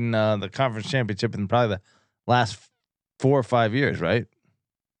they've played in the conference championship in probably the last 4 or 5 years, right?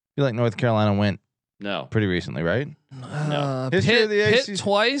 I feel like North Carolina went pretty recently, right? No. History of the Pitt ACC?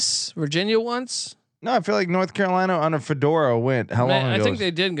 twice, Virginia once. No, I feel like North Carolina under Fedora went. How long ago? I think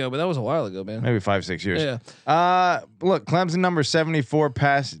they did go, but that was a while ago, man. Maybe 5-6 years. Yeah. Look, Clemson number 74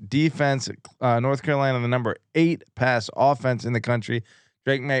 pass defense. North Carolina the number 8 pass offense in the country.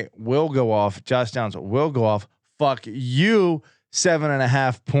 Drake May will go off. Josh Downs will go off. Fuck you.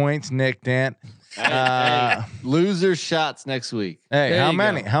 7.5 points, Nick Dant. Hey, loser shots next week. Hey, There how you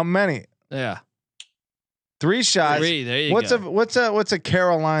many? go. How many? Yeah. 3 shots. 3. There you what's go. a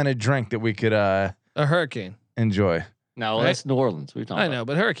Carolina drink that we could A hurricane. enjoy? No, Right? that's New Orleans. We I know,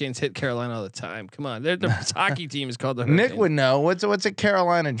 but hurricanes hit Carolina all the time. Come on, their hockey team is called the Hurricanes. Nick would know. What's a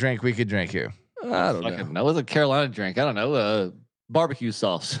Carolina drink we could drink here? I don't know. That was a Carolina drink. I don't know. Barbecue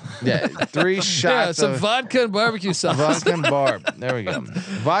sauce. Yeah, 3 shots Yeah, some of vodka and barbecue sauce. vodka and barb. There we go.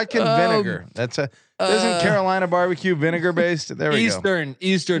 Vodka and vinegar. That's isn't Carolina barbecue vinegar based? There we go.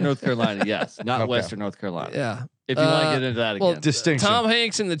 Eastern North Carolina, yes, not Okay. Western North Carolina. Yeah. If you want to get into that again. Well, Distinction. Tom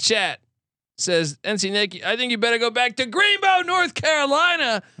Hanks in the chat says, NC Nick, I think you better go back to Greenbow, North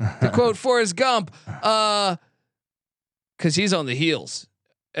Carolina, to quote Forrest Gump, because he's on the heels,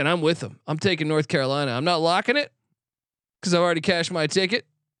 and I'm with him. I'm taking North Carolina. I'm not locking it because I've already cashed my ticket.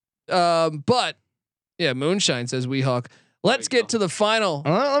 But yeah, Moonshine says Weehawk. Let's get to the final.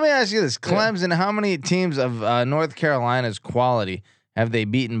 Let me ask you this: Clemson, how many teams of North Carolina's quality have they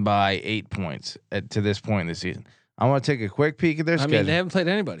beaten by 8 points to this point in the season? I want to take a quick peek at their schedule. I mean, they haven't played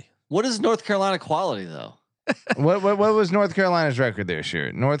anybody. What is North Carolina quality though? what was North Carolina's record this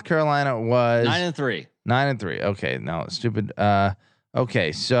year? North Carolina was 9-3. 9-3. Okay, no, stupid.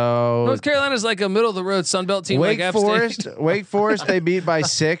 Okay, so North Carolina's like a middle of the road Sunbelt team Wake like App Forest. State. Wake Forest they beat by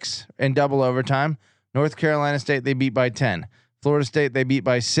 6 in double overtime. North Carolina State they beat by 10. Florida State they beat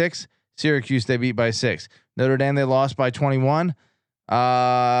by 6. Syracuse they beat by 6. Notre Dame they lost by 21.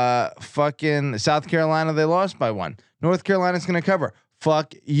 Fucking South Carolina they lost by 1. North Carolina's gonna cover.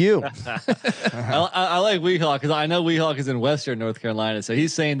 Fuck you. I like Weehawk because I know Weehawk is in Western North Carolina, so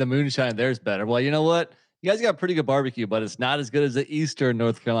he's saying the moonshine there's better. Well, you know what? You guys got pretty good barbecue, but it's not as good as the Eastern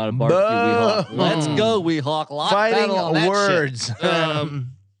North Carolina barbecue. Weehawk. Let's go, Weehawk. Lock Fighting battle on that words.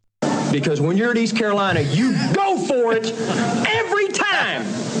 shit. Because when you're at East Carolina, you go for it every time.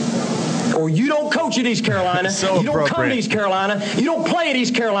 Or you don't coach at East Carolina. So you don't come appropriate. to East Carolina. You don't play at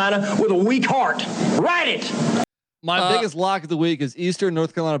East Carolina with a weak heart. Write it. My biggest lock of the week is Eastern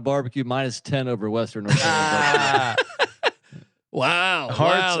North Carolina barbecue -10 over Western North Carolina. Wow.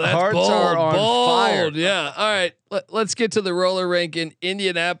 Hearts- That's hearts bold, are on bold. fire. Yeah. All right. Let's get to the roller rink in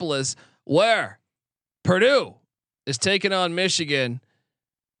Indianapolis, where Purdue is taking on Michigan.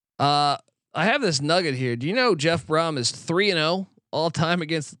 I have this nugget here. Do you know Jeff Brom is 3-0 all time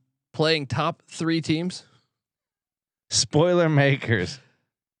against playing top 3 teams? Spoiler makers.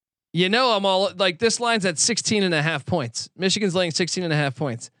 You know, I'm all like, this line's at 16.5 points. Michigan's laying 16.5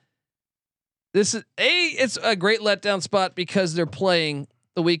 points. This is it's a great letdown spot because they're playing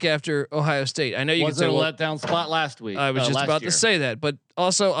the week after Ohio State. I know you Was can say, there a well, letdown spot last week? I was just last about year. to say that, but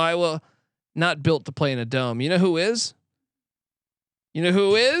also Iowa not built to play in a dome. You know who is?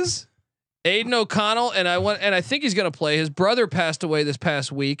 Aiden O'Connell, and I think he's going to play. His brother passed away this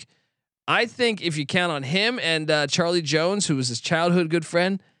past week. I think if you count on him and Charlie Jones, who was his childhood good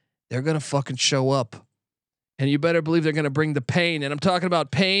friend, they're going to fucking show up. And you better believe they're going to bring the pain. And I'm talking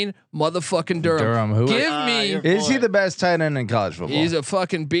about Payne motherfucking Durham. Who Give me. is he the best tight end in college football? He's a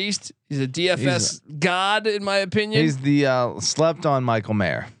fucking beast. He's a DFS god, in my opinion. He's the slept on Michael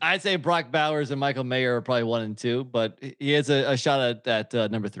Mayer. I'd say Brock Bowers and Michael Mayer are probably 1 and 2, but he has a shot at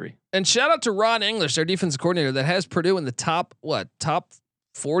number 3. And shout out to Ron English, their defensive coordinator, that has Purdue in the top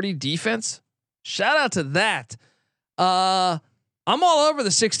 40 defense. Shout out to that. I'm all over the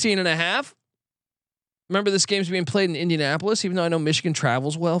 16.5. Remember, this game's being played in Indianapolis, even though I know Michigan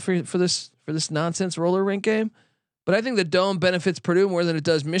travels well for this nonsense roller rink game. But I think the dome benefits Purdue more than it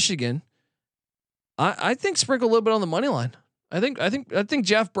does Michigan. I think sprinkle a little bit on the money line. I think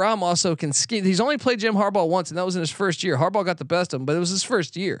Jeff Brom also can scheme. He's only played Jim Harbaugh once, and that was in his first year. Harbaugh got the best of him, but it was his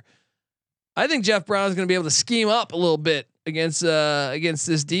first year. I think Jeff Brown is going to be able to scheme up a little bit against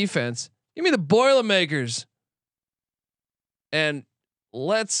this defense. Give me the Boilermakers. And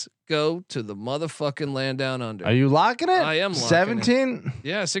let's go to the motherfucking land down under. Are you locking it? I am locking 17. it.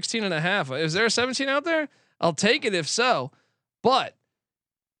 Yeah, 16.5. Is there a 17 out there? I'll take it if so. But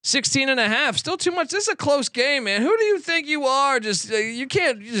 16.5, still too much. This is a close game, man. Who do you think you are? You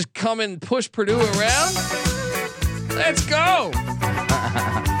can't just come and push Purdue around. Let's go.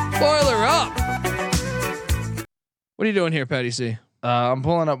 Boiler up. What are you doing here, Patty C? I'm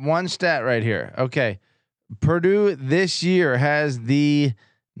pulling up one stat right here. Okay. Purdue this year has the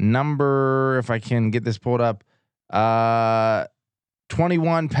number, if I can get this pulled up,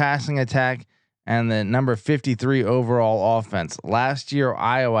 21 passing attack and the number 53 overall offense. Last year,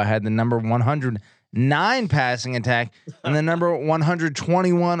 Iowa had the number 109 passing attack and the number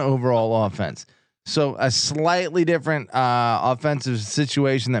 121 overall offense. So a slightly different offensive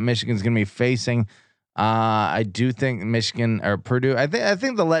situation that Michigan's going to be facing. I do think Michigan or Purdue. I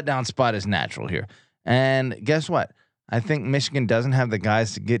think the letdown spot is natural here. And guess what? I think Michigan doesn't have the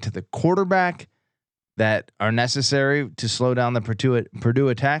guys to get to the quarterback that are necessary to slow down the Purdue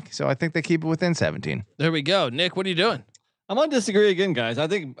attack. So I think they keep it within 17. There we go. Nick, what are you doing? I'm gonna disagree again, guys. I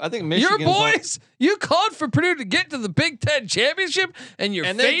think Michigan. Your boys, you called for Purdue to get to the Big Ten championship, and you're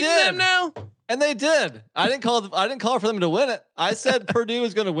fading them now. And they did. I didn't call for them to win it. I said Purdue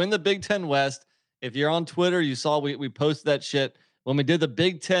is going to win the Big Ten West. If you're on Twitter, you saw we posted that shit when we did the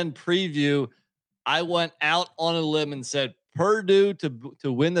Big Ten preview. I went out on a limb and said Purdue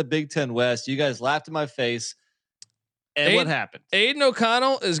to win the Big Ten West. You guys laughed in my face. And what happened? Aiden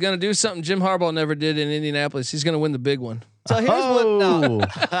O'Connell is going to do something Jim Harbaugh never did in Indianapolis. He's going to win the big one. So here's what.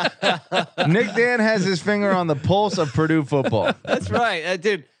 Nick Dan has his finger on the pulse of Purdue football. That's right,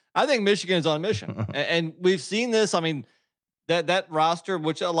 dude. I think Michigan is on mission, and we've seen this. I mean, that roster,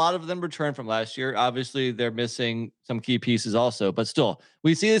 which a lot of them returned from last year. Obviously, they're missing some key pieces also, but still,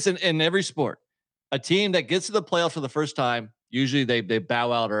 we see this in every sport. A team that gets to the playoffs for the first time, usually they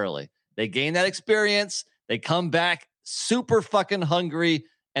bow out early. They gain that experience. They come back super fucking hungry,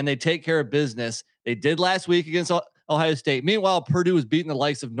 and they take care of business. They did last week against Ohio State. Meanwhile, Purdue was beating the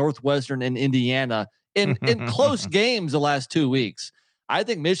likes of Northwestern and Indiana in close games the last 2 weeks. I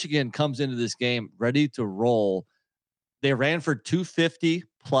think Michigan comes into this game ready to roll. They ran for 250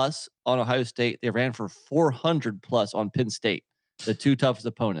 plus on Ohio State. They ran for 400 plus on Penn State, the two toughest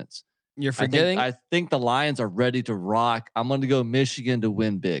opponents. You're forgetting. I think the Lions are ready to rock. I'm going to go Michigan to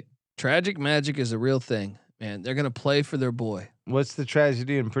win big. Tragic magic is a real thing, man. They're going to play for their boy. What's the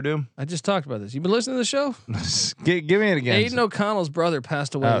tragedy in Purdue? I just talked about this. You've been listening to the show? Give me it again. Aiden O'Connell's brother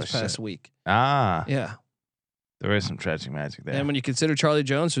passed away this past week. Yeah. There is some tragic magic there. And when you consider Charlie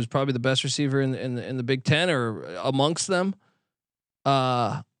Jones, who's probably the best receiver in the Big Ten or amongst them,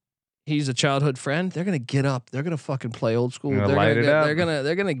 he's a childhood friend. They're gonna get up. They're gonna fucking play old school. They're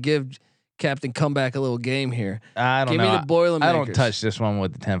gonna give Captain Comeback a little game here. I don't know. Give me the Boilermakers. I don't touch this one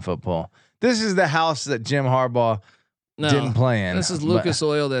with the 10-foot pole. This is the house that Jim Harbaugh didn't play in. This is Lucas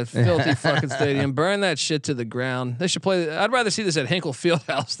Oil, that filthy fucking stadium. Burn that shit to the ground. They should play. I'd rather see this at Hinkle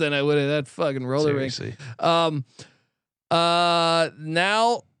Fieldhouse than I would at that fucking roller rink.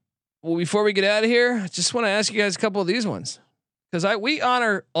 Now, before we get out of here, I just want to ask you guys a couple of these ones, because we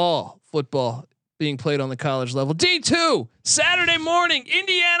honor all football being played on the college level. D2 Saturday morning,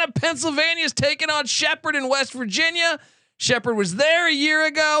 Indiana, Pennsylvania is taking on Shepherd in West Virginia. Shepherd was there a year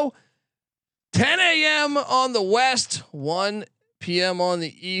ago. 10 a.m. on the West, 1 p.m. on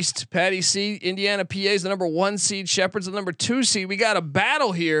the East. Patty C, Indiana PA is the number 1 seed. Shepherd's the number 2 seed. We got a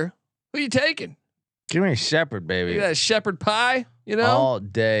battle here. Who you taking? Give me Shepherd, baby. You got a Shepherd pie, you know? All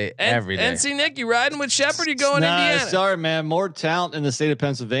day, every day. NC Nick, you riding with Shepherd? You going Indiana? Sorry, man. More talent in the state of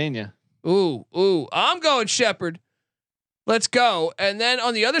Pennsylvania. Ooh. I'm going Shepherd. Let's go. And then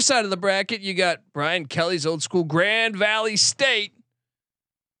on the other side of the bracket, you got Brian Kelly's old school Grand Valley State.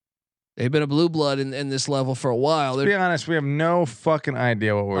 They've been a blue blood in this level for a while. To be honest, we have no fucking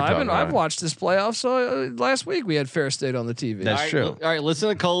idea what we're talking about. I've watched this playoff. So last week we had Fair State on the TV. That's true. All right, listen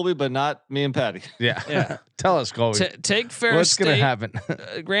to Colby, but not me and Patty. Yeah. Tell us, Colby. Take Fair What's State. What's going to Grand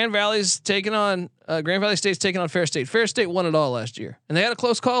happen? Grand Valley State's taking on Fair State. Fair State won it all last year, and they had a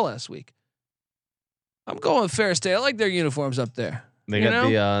close call last week. I'm going with Fair State. I like their uniforms up there. They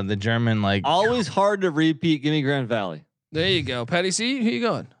got the German always hard to repeat. Give me Grand Valley. There you go, Patty C. Who you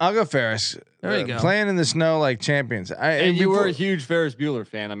going? I'll go Ferris. There you go. Playing in the snow like champions. And you were a huge Ferris Bueller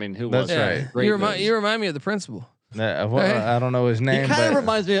fan. I mean, who was right? You remind me of the principal. I don't know his He name, kind of but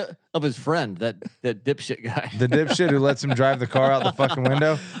reminds me of his friend, that dipshit guy. the dipshit who lets him drive the car out the fucking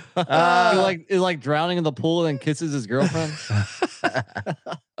window. He like drowning in the pool and kisses his girlfriend.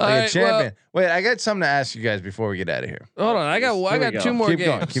 Like a champion. Wait, I got something to ask you guys before we get out of here. Hold on, I got two more Keep games.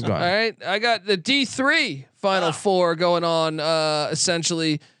 going, keep going. All right, I got the D3 Final Four going on.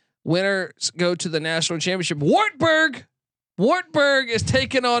 Essentially, winners go to the national championship. Wartburg is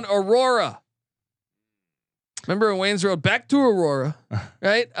taking on Aurora. Remember in Wayne's Road, back to Aurora,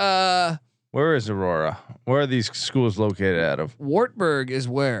 right? Where is Aurora? Where are these schools located out of? Wartburg is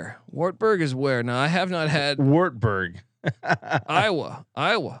where? Now I have not had Wartburg. Iowa.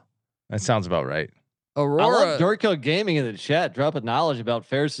 That sounds about right. Aurora. I love Dorco Gaming in the chat, dropping knowledge about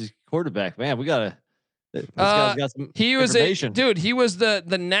Ferris's quarterback. Man, we gotta. This guy's got some he was information. He was the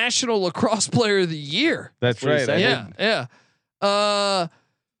national lacrosse player of the year. That's right. Yeah.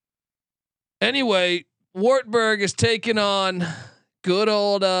 Anyway, Wartburg is taking on good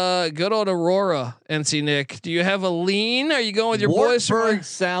old Aurora. NC Nick, do you have a lean? Are you going with your boys? Wartburg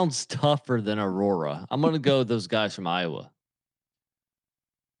sounds tougher than Aurora. I'm gonna go with those guys from Iowa.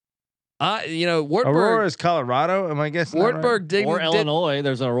 Wartburg. Aurora is Colorado. Am I guessing? Wartburg Right? Or Illinois.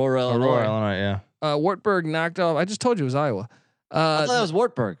 There's an Aurora, Illinois. Aurora, Illinois. Yeah. Wartburg knocked off. I just told you it was Iowa. I thought that was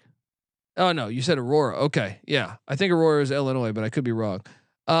Wartburg. Oh no, you said Aurora. Okay, yeah, I think Aurora is Illinois, but I could be wrong.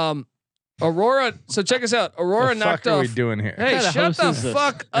 Aurora. So check us out. Aurora knocked off. What are we doing here? Hey, shut the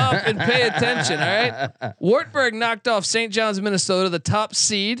fuck up and pay attention. All right. Wartburg knocked off St. John's, Minnesota, the top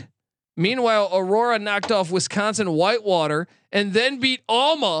seed. Meanwhile, Aurora knocked off Wisconsin Whitewater and then beat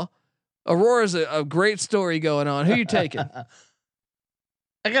Alma. Aurora's a great story going on. Who you taking?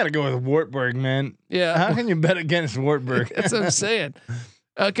 I gotta go with Wartburg, man. Yeah. How can you bet against Wartburg? That's what I'm saying.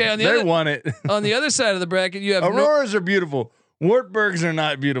 Okay, on the they other won it. on the other side of the bracket, you have Auroras are beautiful. Wartburgs are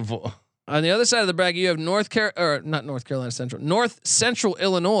not beautiful. On the other side of the bracket, you have North Central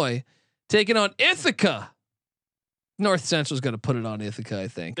Illinois taking on Ithaca. North Central's going to put it on Ithaca, I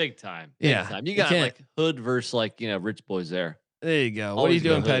think. Big time. Yeah. Time. You got like hood versus rich boys there. There you go. What are you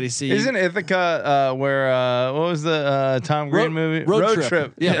doing, Patty C? Isn't Ithaca where what was the Tom Green movie? Road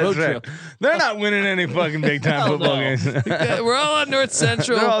Trip. Yeah, Road Trip. They're not winning any fucking big time football games. We're all on North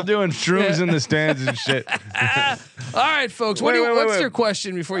Central. They're all doing shrooms in the stands and shit. All right, folks. What's your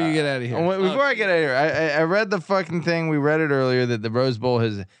question before you get out of here? Before I get out of here, I read the fucking thing. We read it earlier that the Rose Bowl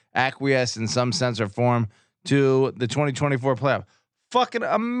has acquiesced in some sense or form to the 2024 playoff. Fucking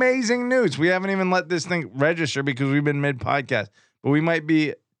amazing news. We haven't even let this thing register because we've been mid podcast, but we might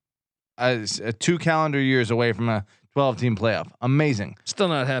be 2 calendar years away from a 12-team playoff. Amazing. Still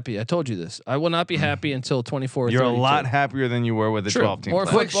not happy. I told you this. I will not be happy until 24. You're a lot happier than you were with a 12-team. More playoff.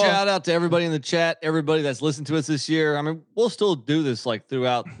 Quick shout out to everybody in the chat, everybody that's listened to us this year. I mean, we'll still do this like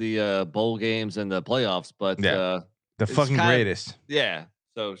throughout the bowl games and the playoffs, but the fucking greatest. Yeah.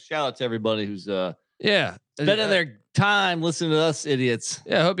 So shout out to everybody who's spending their time listening to us idiots.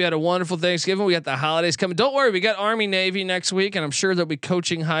 Yeah, I hope you had a wonderful Thanksgiving. We got the holidays coming. Don't worry, we got Army Navy next week, and I'm sure there'll be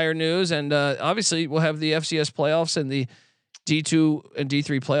coaching hire news. And obviously, we'll have the FCS playoffs and the D2 and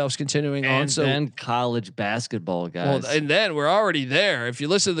D3 playoffs continuing on. So and college basketball, guys. Well, and then we're already there. If you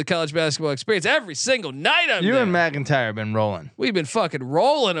listen to the college basketball experience every single night, you and McIntyre have been rolling. We've been fucking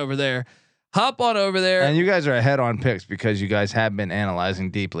rolling over there. Hop on over there. And you guys are ahead on picks because you guys have been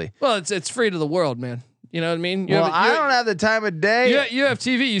analyzing deeply. Well, it's free to the world, man. You know what I mean? I don't have the time of day. You have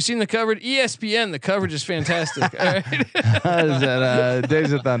TV. You've seen the coverage. ESPN. The coverage is fantastic. All right. Is that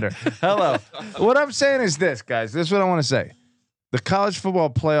Days of Thunder? Hello. What I'm saying is this, guys. This is what I want to say. The college football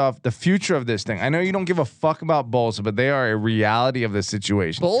playoff, the future of this thing. I know you don't give a fuck about bowls, but they are a reality of the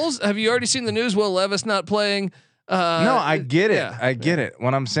situation. Bowls? Have you already seen the news? Will Levis not playing? No, I get it. Yeah. I get it.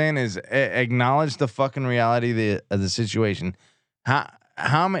 What I'm saying is acknowledge the fucking reality of the situation.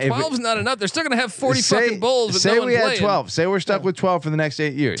 How many? 12's not enough. They're still gonna have 40 fucking bowls. With say no one we had playing. 12. Say we're stuck with 12 for the next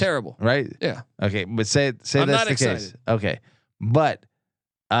 8 years. Terrible. Right? Yeah. Okay, but say I'm that's not the excited. case. Okay, but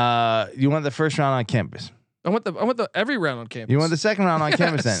you want the first round on campus. I want the every round on campus. You want the second round on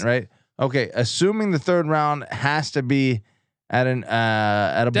campus then, right? Okay, assuming the third round has to be at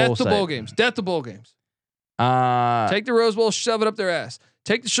a bowl site. Death to bowl games. Take the Rose Bowl, shove it up their ass.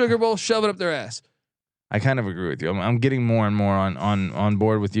 Take the Sugar Bowl, shove it up their ass. I kind of agree with you. I'm getting more and more on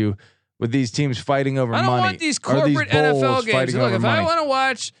board with you with these teams fighting over money. I don't want these corporate NFL games. Look, if money. I want to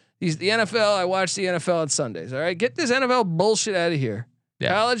watch the NFL, I watch the NFL on Sundays. All right, get this NFL bullshit out of here.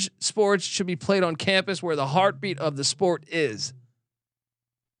 Yeah. College sports should be played on campus where the heartbeat of the sport is.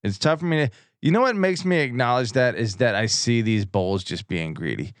 It's tough for me to. You know what makes me acknowledge that is that I see these bowls just being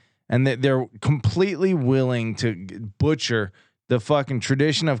greedy, and that they're completely willing to butcher the fucking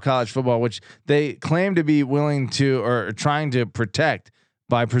tradition of college football, which they claim to be willing to or trying to protect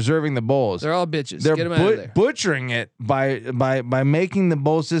by preserving the bowls. They're all bitches. They're Get them out of there. butchering it by making the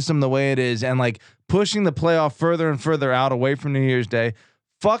bowl system the way it is and like pushing the playoff further and further out away from New Year's Day.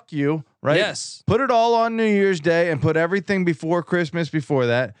 Fuck you, right? Yes. Put it all on New Year's Day and put everything before Christmas before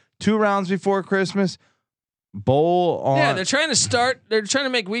that. 2 rounds before Christmas. Bowl on. Yeah, they're trying to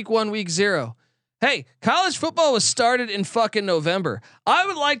make week 1 week 0. Hey, college football was started in fucking November. I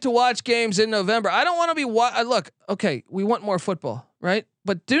would like to watch games in November. I don't want to be look, okay, we want more football, right?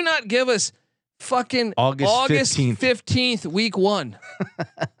 But do not give us fucking August 15th week 1.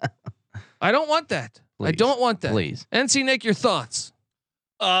 I don't want that. Please, I don't want that. Please. NC Nick, your thoughts?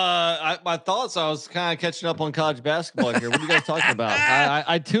 My thoughts. I was kind of catching up on college basketball here. What are you guys talking about?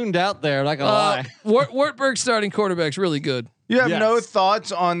 I tuned out there. I'm not gonna lie. Wartburg starting quarterback's really good. You have no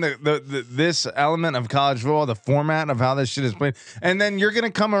thoughts on the this element of college football, the format of how this shit is played, and then you're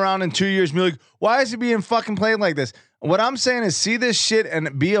gonna come around in 2 years and be like, "Why is it being fucking played like this?" What I'm saying is, see this shit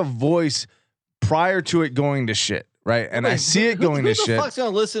and be a voice prior to it going to shit, right? And I see it going to shit. Who the fuck's gonna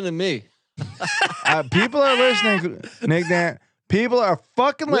listen to me? People are listening, Nick. Dan, people are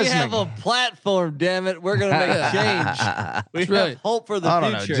fucking listening. We have a platform, damn it. We're gonna make change. We have hope for the I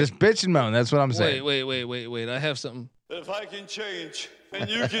don't future. know, just bitch and moan. That's what I'm saying. Wait. I have something. If I can change, then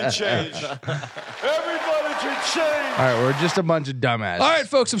you can change. Everybody can change. All right, we're just a bunch of dumbasses. All right,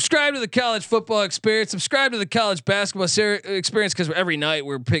 folks, subscribe to the College Football Experience. Subscribe to the College Basketball Experience because every night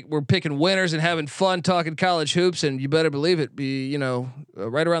we're picking winners and having fun talking college hoops. And you better believe it.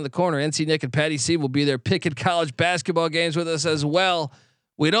 Right around the corner, NC Nick and Patty C will be there picking college basketball games with us as well.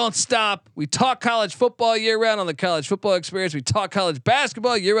 We don't stop. We talk college football year round on the College Football Experience. We talk college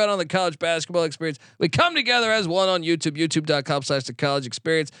basketball year round on the College Basketball Experience. We come together as one on YouTube, youtube.com/the College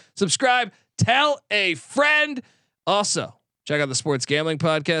Experience. Subscribe, tell a friend. Also, check out the Sports Gambling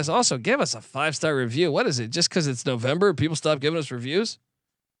Podcast. Also, give us a 5-star review. What is it? Just because it's November, people stop giving us reviews?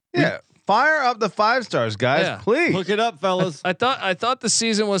 Yeah. Fire up the 5 stars, guys. Please hook it up, fellas. I thought the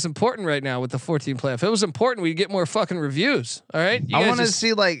season was important right now with the 14 playoff. If it was important, we'd get more fucking reviews. All right, I want to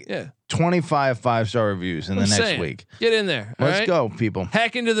see 25 5-star reviews in the next week. Get in there. Let's go, people.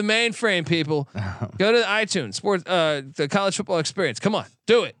 Hack into the mainframe, people. Go to iTunes, the College Football Experience. Come on,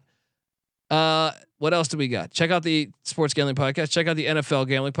 do it. What else do we got? Check out the Sports Gambling Podcast. Check out the NFL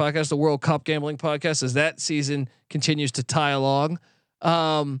Gambling Podcast, the World Cup Gambling Podcast, as that season continues to tie along.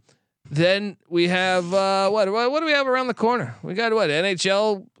 Then we have what do we have around the corner? We got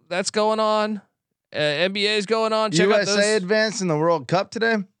NHL that's going on, NBA is going on. Check USA out those. advanced in the World Cup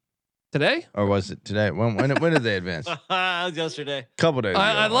today, or was it today? When did they advance? Yesterday, couple days.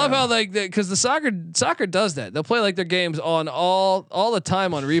 I love how because the soccer does that. They'll play like their games on all the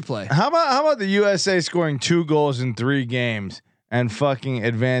time on replay. How about the USA scoring 2 goals in 3 games and fucking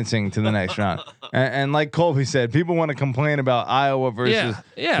advancing to the next round? And like Colby said, people want to complain about Iowa versus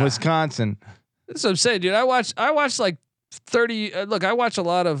Wisconsin. That's what I'm saying, dude. I watched like 30. Look, I watch a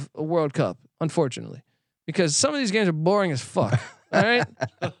lot of World Cup, unfortunately, because some of these games are boring as fuck. All right,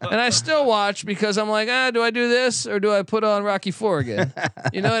 and I still watch because I'm like, do I do this or do I put on Rocky IV again?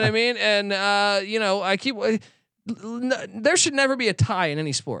 You know what I mean? And I keep. There should never be a tie in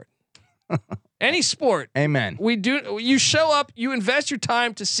any sport. Any sport. Amen. You show up, you invest your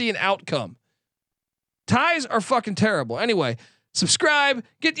time to see an outcome. Ties are fucking terrible. Anyway, subscribe,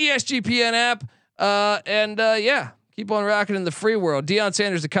 get the SGPN app, and keep on rocking in the free world. Deion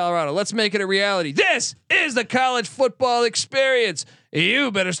Sanders to Colorado. Let's make it a reality. This is the College Football Experience.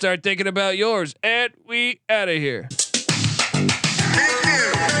 You better start thinking about yours. And we out of here. Thank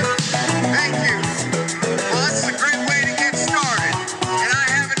you. Well, that's a great way to get started. And I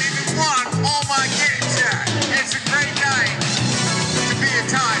haven't even won all my games yet. It's a great night to be a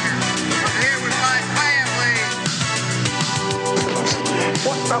Tiger. I'm here with my family.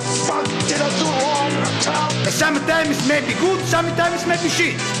 What the fuck did I do wrong, Tom? Sometimes it may be good, sometimes it may be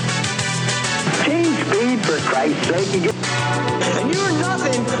shit. Change speed, for Christ's sake. And you're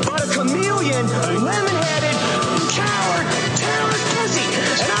nothing but a chameleon, lemon-headed, coward, terrorist pussy.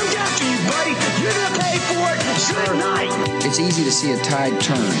 And I'm after you, buddy. You're gonna pay for it. Good night. It's easy to see a tide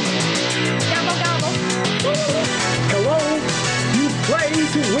turn. Gobble, gobble. Hello? You play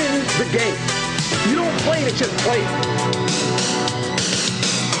to win the game. You don't play to just play.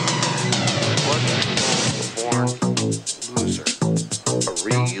 Born loser. A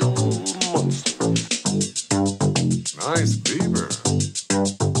real monster. Nice beaver.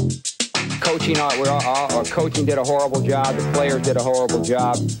 Our coaching did a horrible job. The players did a horrible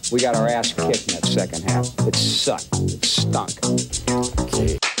job. We got our ass kicked in that second half. It sucked. It stunk.